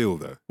real deal,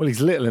 though? Well, he's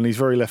little and he's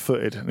very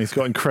left-footed, and he's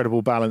got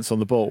incredible balance on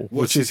the ball.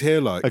 What's his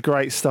hair like? A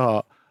great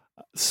start.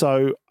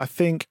 So I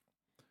think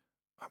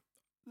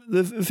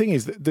the thing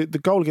is that the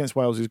goal against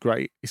Wales is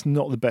great. It's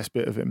not the best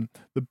bit of him.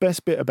 The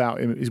best bit about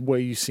him is where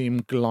you see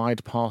him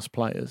glide past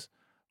players.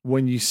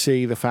 When you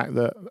see the fact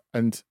that,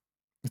 and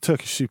the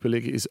Turkish Super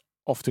League is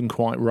often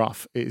quite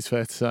rough, it is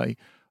fair to say,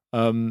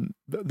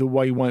 the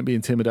way he won't be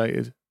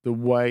intimidated, the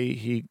way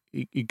he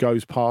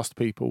goes past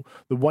people,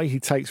 the way he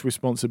takes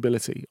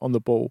responsibility on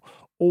the ball,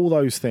 all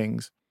those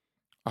things,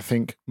 I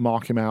think,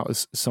 mark him out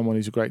as someone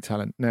who's a great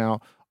talent. Now,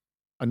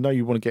 I know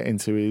you want to get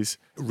into his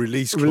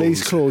release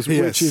clause,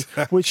 yes.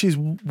 which is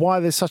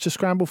why there's such a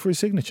scramble for his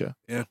signature.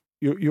 Yeah,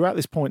 you're at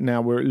this point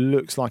now where it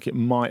looks like it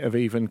might have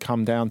even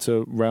come down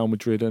to Real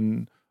Madrid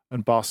and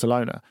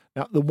Barcelona.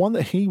 Now, the one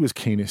that he was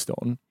keenest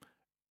on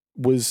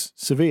was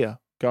Sevilla,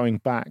 going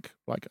back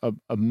like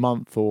a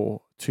month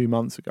or 2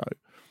 months ago.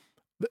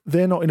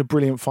 They're not in a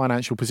brilliant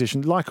financial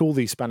position, like all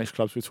these Spanish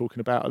clubs we're talking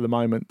about at the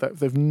moment.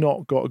 They've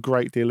not got a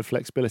great deal of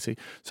flexibility.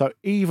 So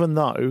even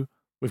though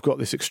we've got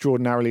this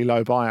extraordinarily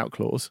low buyout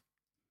clause,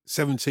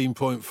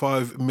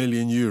 17.5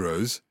 million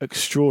euros.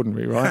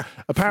 Extraordinary, right?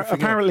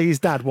 Apparently, his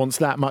dad wants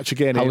that much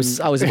again. I was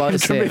about to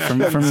say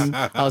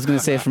I was going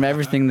to say from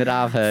everything that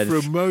I've heard. For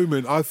a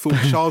moment, I thought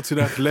Charlton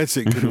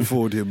Athletic could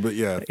afford him, but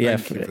thank you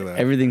for that.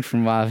 Everything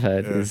from what I've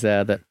heard is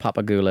that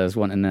Papa Güler is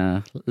wanting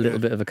a little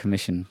bit of a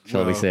commission,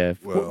 shall we say?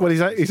 Well,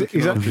 he's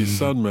his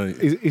son,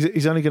 mate.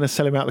 He's only going to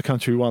sell him out the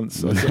country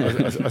once,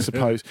 I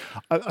suppose.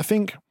 I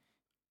think.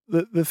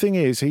 The thing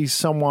is, he's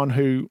someone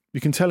who you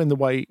can tell in the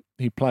way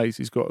he plays,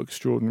 he's got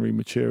extraordinary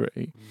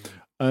maturity.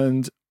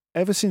 And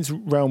ever since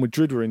Real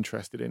Madrid were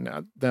interested in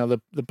now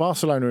the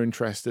Barcelona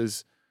interest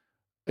has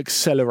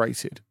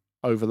accelerated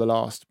over the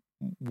last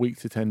week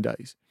to 10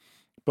 days.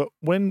 But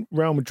when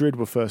Real Madrid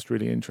were first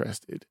really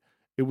interested,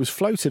 it was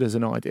floated as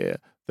an idea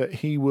that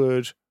he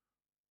would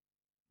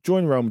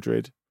join Real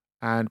Madrid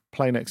and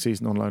play next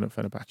season on loan at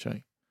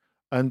Fenerbahce.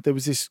 And there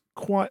was this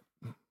quite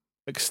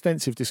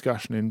extensive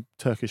discussion in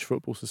Turkish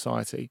football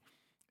society.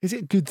 Is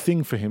it a good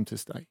thing for him to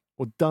stay,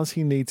 or does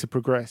he need to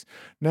progress?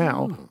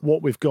 Now,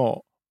 what we've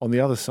got on the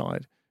other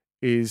side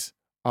is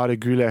Arda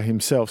Güler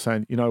himself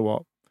saying, you know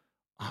what,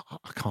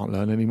 I can't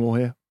learn anymore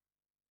here.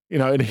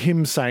 And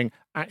him saying,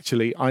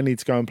 actually, I need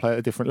to go and play at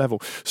a different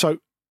level. So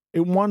I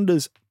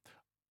wonder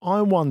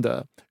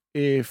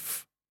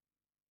if,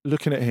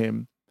 looking at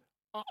him,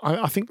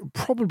 I think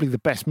probably the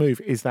best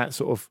move is that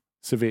sort of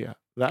Sevilla,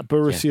 that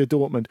Borussia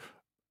Dortmund,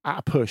 at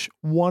a push,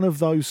 one of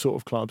those sort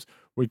of clubs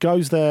where he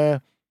goes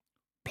there,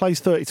 plays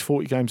 30 to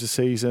 40 games a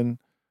season,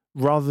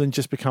 rather than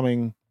just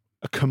becoming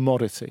a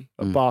commodity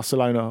at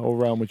Barcelona or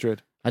Real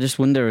Madrid? I just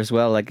wonder as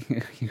well, like,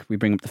 we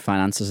bring up the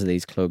finances of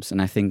these clubs,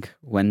 and I think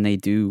when they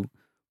do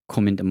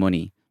come into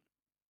money,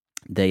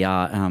 they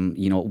are,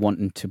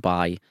 wanting to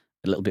buy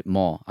a little bit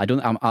more.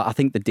 I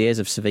think the days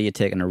of Sevilla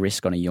taking a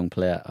risk on a young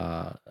player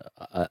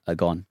are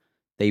gone.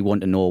 They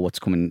want to know what's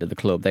coming into the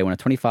club. They want a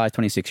 25,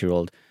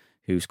 26-year-old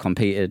who's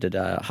competed at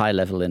a high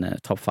level in a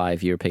top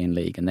 5 European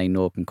league, and they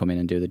know can come in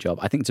and do the job.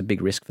 I think it's a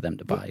big risk for them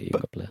to buy a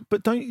younger player.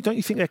 But don't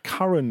you think their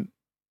current,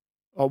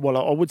 I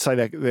would say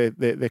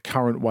their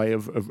current way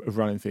of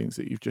running things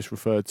that you've just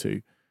referred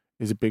to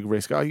is a big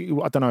risk. I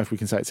don't know if we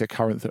can say it's their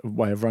current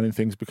way of running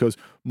things because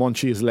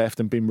Monchi has left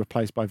and been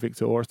replaced by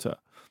Victor Orta.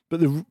 But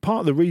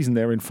part of the reason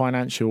they're in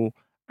financial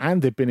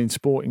and they've been in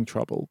sporting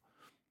trouble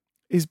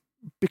is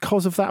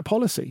because of that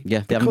policy.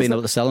 Yeah, they haven't been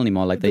able to sell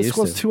anymore like they used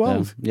to. The squad's too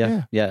old.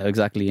 Yeah,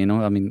 exactly.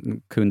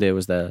 Koundé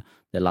was their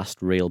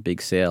last real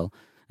big sale.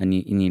 And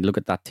you look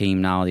at that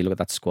team now, you look at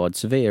that squad,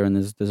 Sevilla, and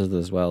there's others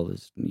as well.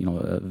 There's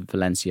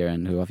Valencia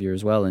and who have you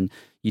as well. And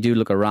you do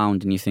look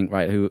around and you think,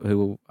 right,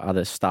 who are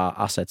the star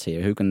assets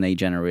here? Who can they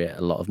generate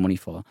a lot of money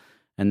for?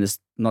 And there's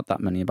not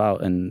that many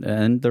about. And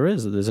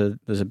there's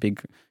a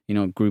big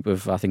group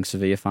of, I think,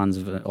 Sevilla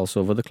fans also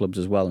of other clubs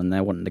as well. And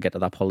they're wanting to get to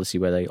that policy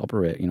where they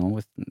operate,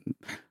 with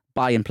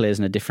buying players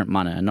in a different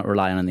manner and not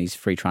relying on these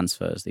free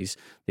transfers, these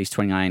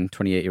 29,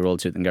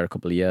 28-year-olds who can get a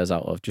couple of years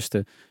out of, just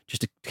to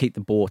keep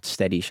the boat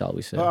steady, shall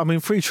we say. I mean,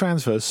 free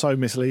transfer is so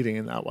misleading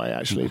in that way,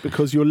 actually,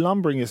 because you're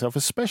lumbering yourself,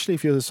 especially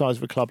if you're the size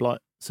of a club like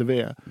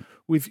Sevilla,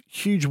 with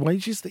huge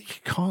wages that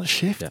you can't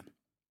shift.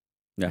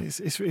 Yeah.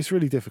 It's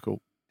really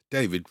difficult.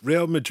 David,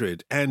 Real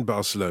Madrid and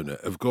Barcelona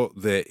have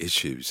got their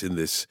issues in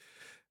this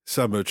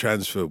summer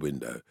transfer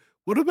window.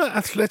 What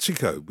about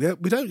Atletico?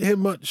 We don't hear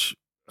much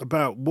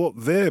about what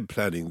they're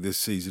planning this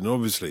season.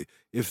 Obviously,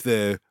 if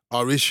there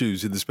are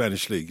issues in the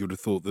Spanish league, you would have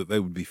thought that they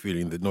would be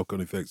feeling the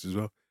knock-on effects as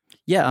well.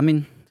 Yeah, I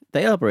mean,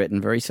 they're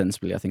operating very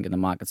sensibly, I think, in the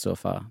market so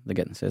far. They're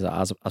getting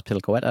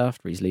Azpilicueta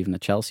after he's leaving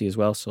at Chelsea as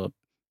well, so a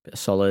bit of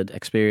solid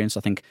experience.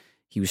 I think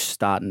he was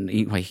starting,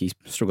 he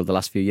struggled the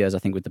last few years, I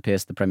think, with the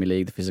pace of the Premier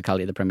League, the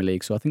physicality of the Premier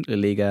League, so I think La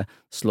Liga,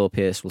 slow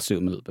pace, will suit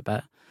him a little bit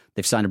better.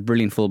 They've signed a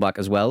brilliant fullback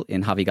as well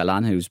in Javi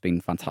Galan, who's been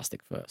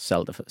fantastic for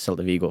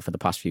Celta Vigo for the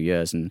past few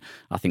years, and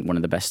I think one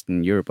of the best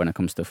in Europe when it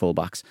comes to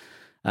fullbacks.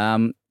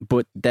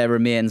 But there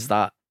remains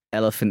that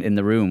elephant in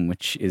the room,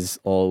 which is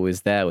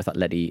always there with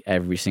Atleti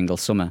every single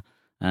summer.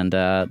 And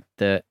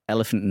the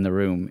elephant in the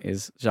room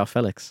is João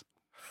Felix.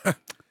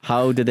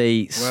 How do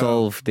they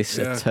solve this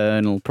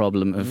eternal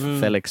problem of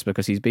Felix?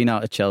 Because he's been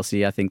out at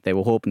Chelsea. I think they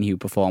were hoping he would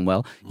perform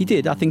well. He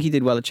did. I think he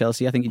did well at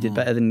Chelsea. I think he did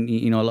better than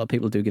a lot of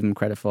people do give him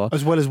credit for.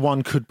 As well as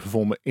one could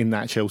perform in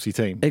that Chelsea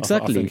team.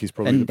 Exactly. I think he's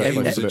probably the best. He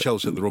was at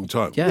Chelsea at the wrong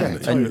time. Yeah.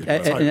 Totally.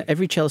 And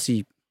every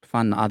Chelsea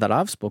fan that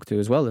I've spoke to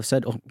as well have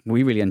said,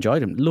 we really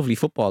enjoyed him. Lovely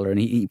footballer, and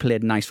he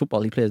played nice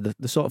football. He played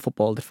the sort of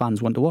football that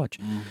fans want to watch.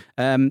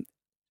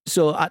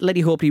 So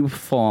Atleti hoped he would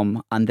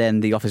perform, and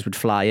then the offers would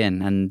fly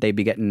in and they'd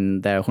be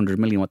getting their 100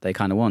 million, what they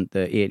kind of want,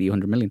 the 80,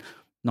 100 million.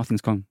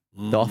 Nothing's come.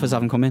 The offers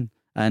haven't come in.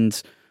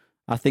 And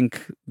I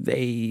think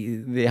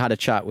they had a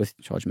chat with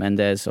Jorge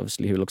Mendes,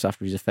 obviously, who looks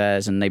after his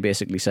affairs, and they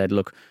basically said,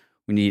 look,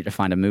 we need to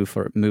find a move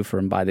for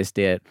him by this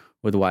date.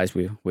 Otherwise,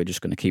 we're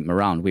just going to keep him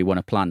around. We want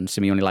to plan.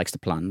 Simeone likes to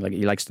plan. Like,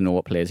 he likes to know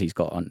what players he's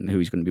got and who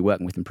he's going to be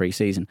working with in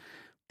pre-season.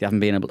 They haven't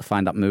been able to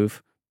find that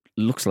move.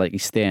 Looks like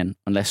he's staying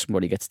unless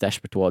somebody gets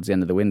desperate towards the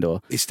end of the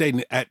window. He's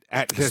staying at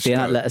staying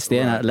at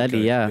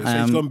Atleti, yeah.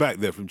 So he's gone back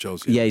there from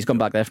Chelsea. Yeah, he's gone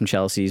back there from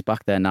Chelsea. He's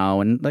back there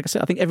now. And like I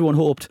said, I think everyone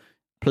hoped,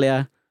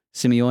 player,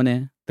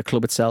 Simeone, the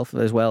club itself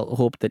as well,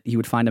 hoped that he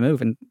would find a move.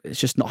 And it's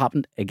just not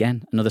happened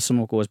again. Another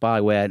summer goes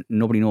by where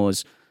nobody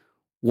knows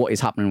what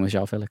is happening with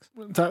João Felix.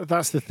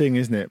 That's the thing,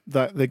 isn't it?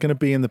 That they're going to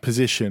be in the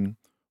position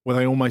where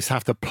they almost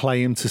have to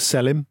play him to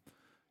sell him.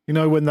 You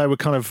know, when they were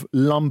kind of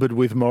lumbered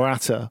with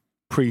Morata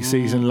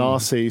pre-season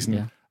last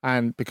season,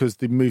 and because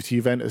the move to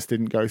Juventus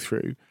didn't go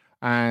through,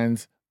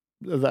 and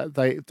that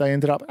they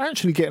ended up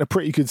actually getting a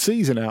pretty good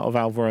season out of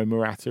Alvaro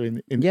Morata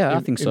in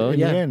I think so. In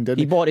the end. And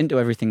he bought into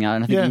everything,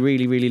 and I think he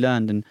really, really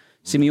learned. And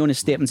Simeone's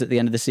statements at the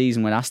end of the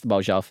season when asked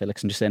about João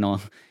Felix and just saying,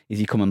 is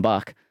he coming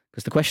back?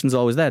 Because the question's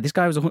always there. This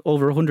guy was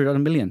over 100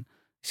 million.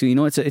 So,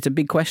 it's a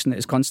big question that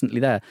is constantly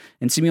there.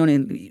 And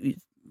Simeone,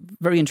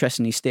 very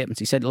interesting in his statements.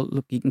 He said,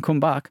 look, he can come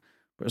back,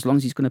 but as long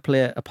as he's going to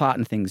play a part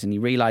in things and he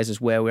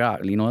realises where we're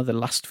at, the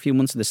last few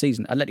months of the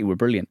season, Atleti were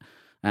brilliant.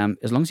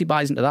 As long as he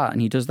buys into that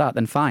and he does that,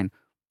 then fine.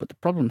 But the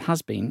problem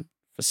has been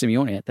for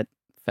Simeone that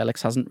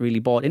Felix hasn't really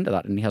bought into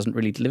that and he hasn't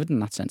really delivered in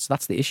that sense.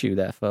 That's the issue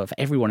there for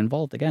everyone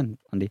involved again,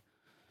 Andy.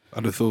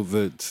 I'd have thought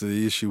that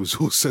the issue was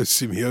also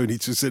Simeone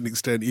to a certain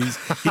extent.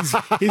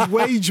 His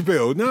wage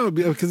bill. No,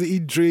 because he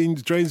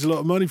drains a lot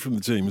of money from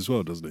the team as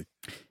well, doesn't he?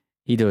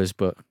 He does,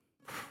 but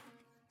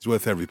he's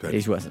worth every penny.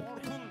 He's worth it.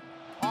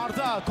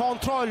 Arda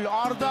kontrol.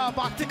 Arda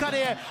baktı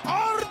kaleye.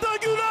 Arda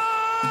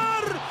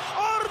Güler!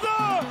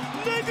 Arda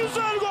ne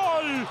güzel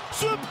gol!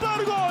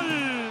 Süper gol!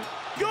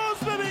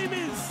 Göz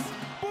bebeğimiz.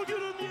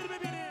 Bugünün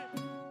 21'i.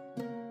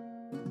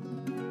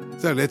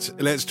 So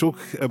let's talk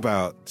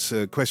about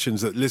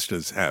questions that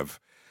listeners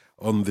have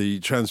on the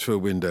transfer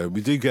window.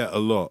 We do get a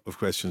lot of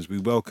questions. We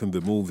welcome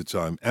them all the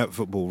time at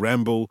Football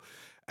Ramble,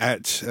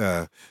 at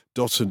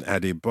Dotun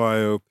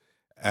Adebayo,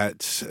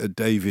 at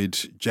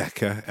David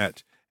Jacka,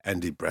 at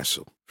Andy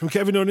Bressel. From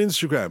Kevin on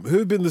Instagram, who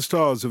have been the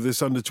stars of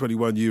this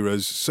under-21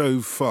 Euros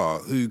so far?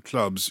 Who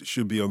clubs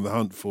should be on the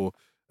hunt for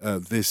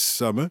this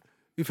summer?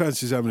 Who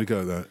fancies having a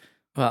go at that?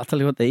 Well, I'll tell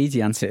you what the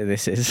easy answer to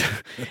this is.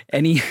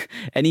 any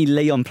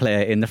Lyon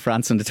player in the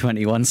France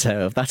under-21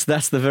 setup.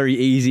 That's the very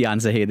easy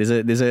answer here.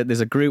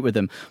 There's a group with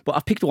them, but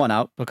I've picked one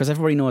out because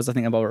everybody knows I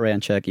think about Rayan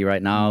Cherki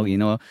right now, you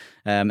know,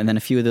 and then a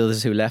few of the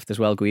others who left as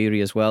well.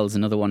 Guiri as well is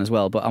another one as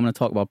well. But I'm going to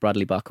talk about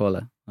Bradley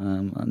Barcola.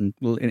 And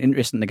well,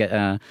 interesting to get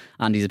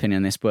Andy's opinion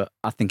on this, but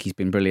I think he's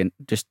been brilliant.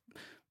 Just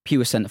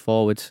pure centre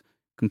forward,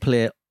 can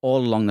play all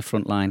along the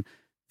front line,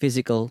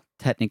 physical,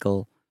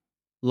 technical.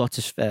 Lots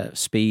of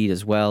speed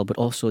as well, but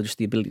also just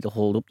the ability to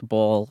hold up the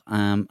ball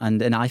and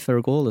an eye for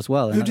a goal as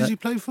well. Who does he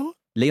play for?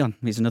 Lyon.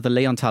 He's another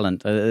Lyon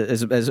talent,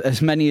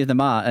 as many of them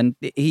are. And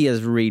he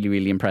has really,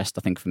 really impressed,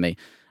 I think, for me,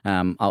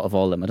 out of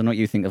all of them. I don't know what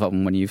you think of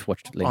him when you've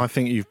watched Lyon. I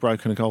think you've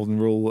broken a golden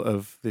rule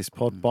of this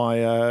pod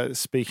by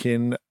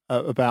speaking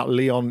about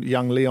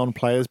young Lyon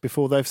players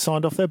before they've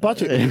signed off their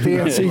budget with the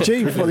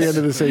DNCG before the end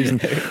of the season,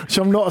 which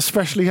I'm not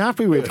especially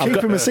happy with.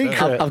 Keep him a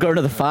secret. I've got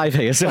another 5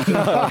 here, so okay,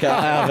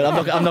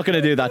 I'm not going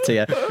to do that to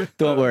you.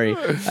 Don't worry.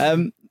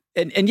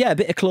 And yeah, a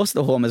bit close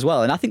to home as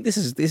well. And I think this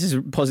is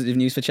positive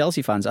news for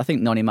Chelsea fans. I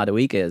think Noni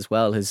Madueke as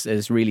well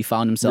has really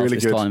found himself in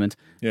this tournament.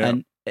 Yeah.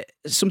 And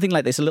something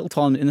like this, a little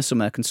tournament in the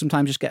summer, can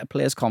sometimes just get a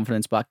player's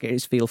confidence back, get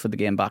his feel for the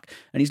game back.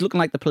 And he's looking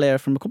like the player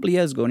from a couple of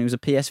years ago when he was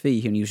at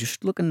PSV, and he was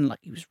just looking like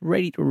he was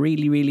ready to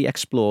really, really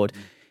explode.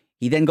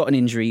 He then got an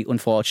injury,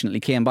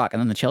 unfortunately, came back,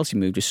 and then the Chelsea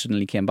move just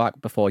suddenly came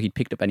back before he'd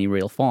picked up any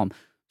real form.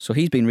 So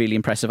he's been really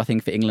impressive, I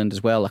think, for England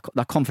as well.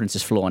 That confidence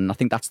is flowing, and I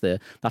think that's the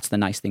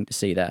nice thing to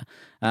see there.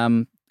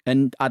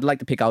 And I'd like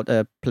to pick out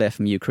a player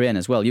from Ukraine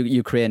as well.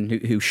 Ukraine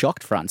who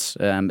shocked France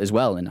as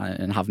well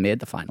and have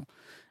made the final.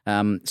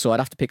 So I'd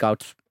have to pick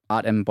out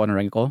Artem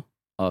Bonarenko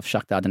of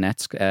Shakhtar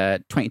Donetsk,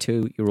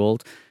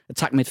 22-year-old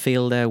attack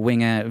midfielder,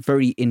 winger,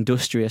 very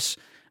industrious,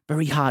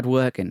 very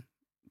hard-working.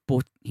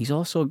 But he's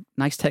also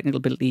nice technical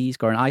ability. He's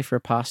got an eye for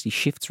a pass. He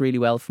shifts really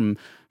well from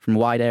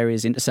wide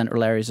areas into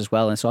central areas as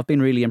well. And so I've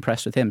been really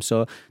impressed with him.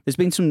 So it's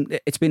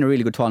been a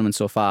really good tournament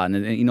so far.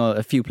 And, you know,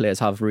 a few players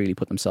have really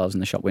put themselves in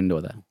the shop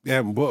window there. Yeah,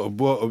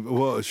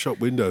 what a shop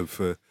window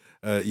for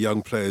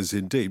young players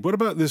indeed. What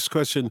about this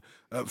question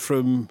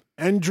from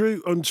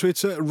Andrew on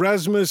Twitter?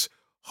 Rasmus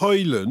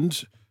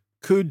Højlund,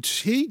 could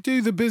he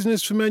do the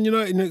business for Man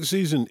United next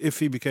season if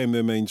he became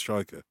their main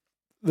striker?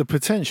 The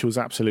potential is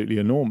absolutely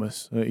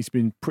enormous. He's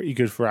been pretty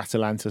good for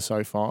Atalanta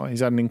so far.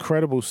 He's had an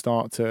incredible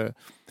start to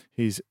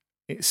his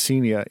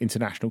senior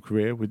international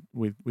career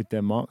with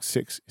Denmark,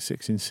 6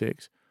 in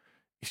 6.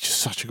 He's just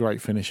such a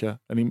great finisher,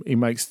 and he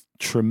makes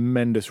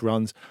tremendous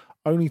runs.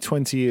 Only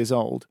 20 years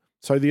old.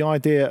 So the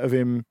idea of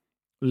him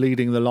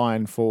leading the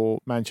line for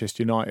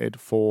Manchester United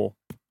for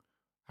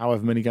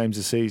however many games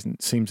a season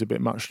seems a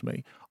bit much to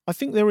me. I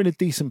think they're in a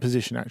decent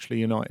position,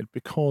 actually, United,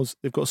 because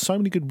they've got so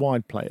many good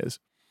wide players.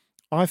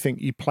 I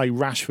think you play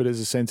Rashford as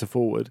a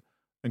centre-forward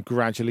and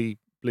gradually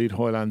bleed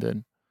Højlund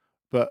in.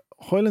 But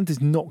Højlund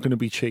is not going to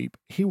be cheap.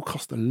 He will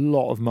cost a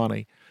lot of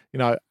money. You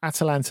know,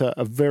 Atalanta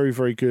are very,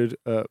 very good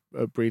at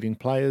breeding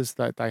players.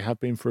 That they have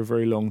been for a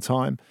very long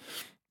time.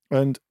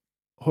 And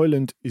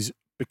Højlund is,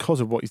 because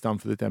of what he's done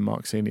for the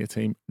Denmark senior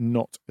team,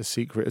 not a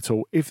secret at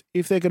all. If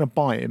they're going to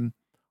buy him,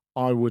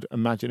 I would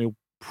imagine he'll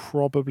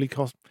probably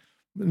cost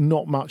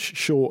not much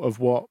short of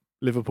what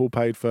Liverpool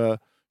paid for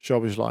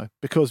Szoboszlai.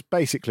 Because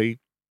basically,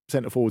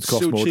 centre forwards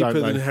cost more, don't they? Still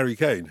cheaper than Harry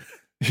Kane.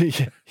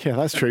 yeah,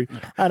 that's true.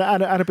 And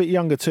a bit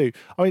younger too.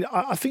 I mean,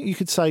 I think you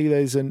could say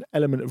there's an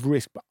element of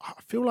risk, but I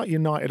feel like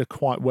United are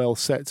quite well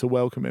set to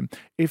welcome him.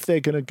 If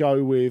they're going to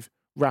go with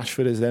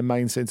Rashford as their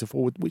main centre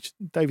forward, which,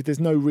 David, there's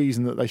no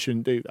reason that they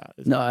shouldn't do that.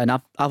 No, and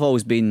I've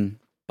always been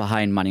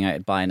behind Man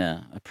United buying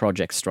a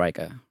project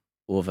striker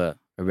over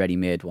a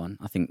ready-made one.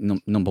 I think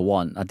number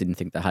one, I didn't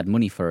think they had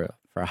money for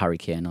a Harry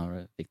Kane or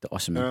a Victor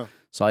Osimhen. Yeah.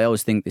 So I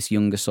always think this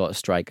younger sort of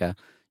striker,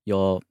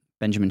 your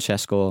Benjamin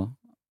Sesko,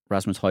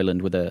 Rasmus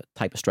Højlund, were the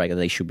type of striker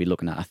they should be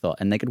looking at, I thought.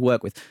 And they could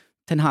work with.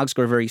 Ten Hag's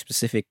got a very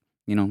specific,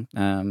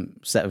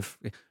 set of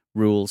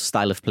rules,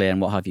 style of play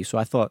and what have you. So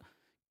I thought,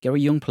 get a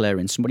young player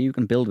in, somebody you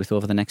can build with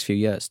over the next few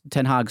years.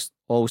 Ten Hag's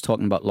always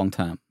talking about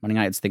long-term. Man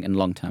United's thinking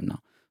long-term now.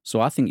 So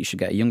I think you should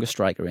get a younger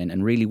striker in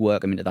and really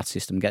work him into that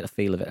system, get a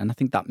feel of it. And I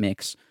think that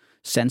makes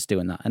sense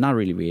doing that. And I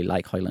really, really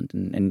like Højlund.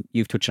 And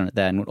you've touched on it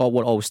there. And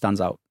what always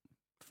stands out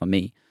for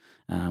me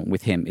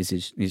with him is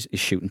his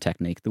shooting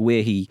technique. The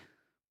way he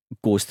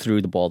goes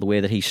through the ball, the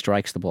way that he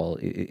strikes the ball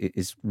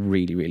is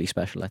really, really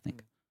special, I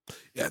think.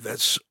 Yeah,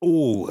 that's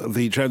all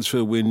the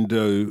transfer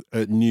window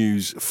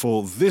news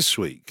for this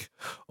week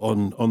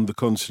on the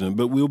continent.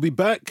 But we'll be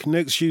back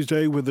next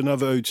Tuesday with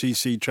another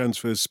OTC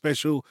transfer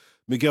special.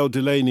 Miguel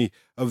Delaney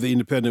of The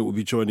Independent will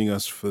be joining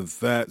us for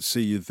that.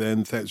 See you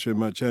then. Thanks very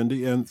much,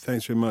 Andy, and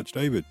thanks very much,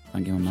 David.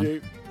 Thank you,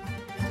 man.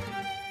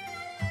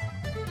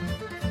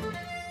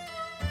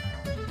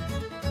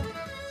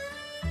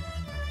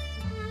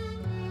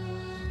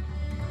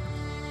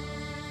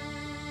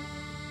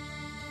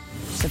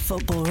 The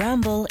Football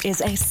Ramble is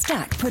a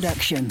Stack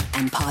production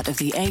and part of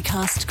the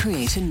Acast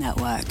Creator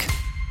Network.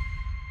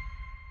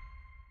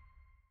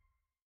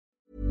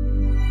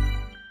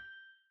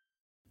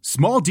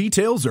 Small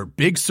details are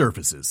big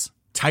surfaces.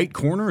 Tight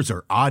corners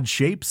are odd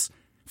shapes.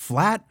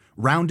 Flat,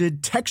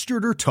 rounded,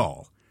 textured, or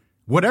tall.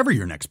 Whatever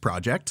your next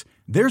project,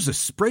 there's a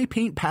spray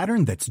paint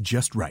pattern that's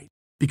just right.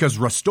 Because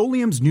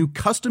Rust-Oleum's new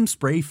Custom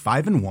Spray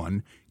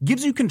 5-in-1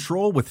 gives you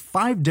control with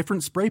 5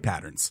 different spray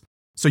patterns.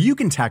 So you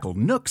can tackle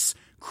nooks,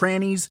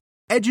 crannies,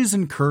 edges,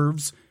 and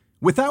curves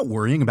without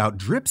worrying about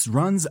drips,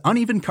 runs,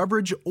 uneven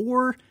coverage,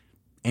 or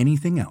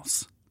anything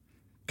else.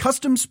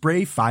 Custom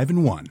Spray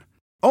 5-in-1.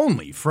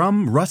 Only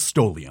from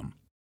Rust-Oleum.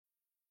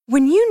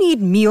 When you need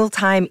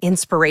mealtime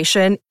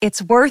inspiration,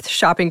 it's worth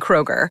shopping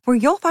Kroger, where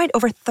you'll find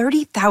over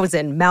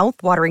 30,000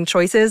 mouth-watering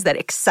choices that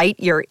excite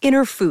your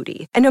inner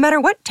foodie. And no matter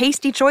what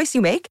tasty choice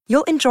you make,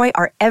 you'll enjoy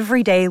our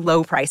everyday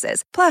low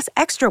prices, plus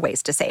extra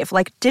ways to save,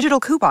 like digital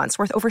coupons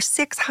worth over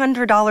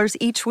 $600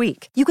 each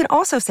week. You can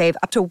also save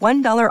up to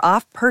 $1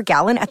 off per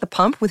gallon at the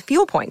pump with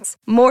fuel points.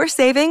 More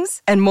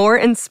savings and more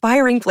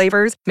inspiring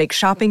flavors make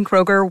shopping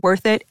Kroger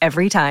worth it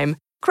every time.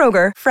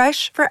 Kroger,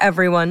 fresh for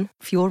everyone.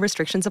 Fuel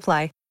restrictions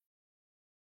apply.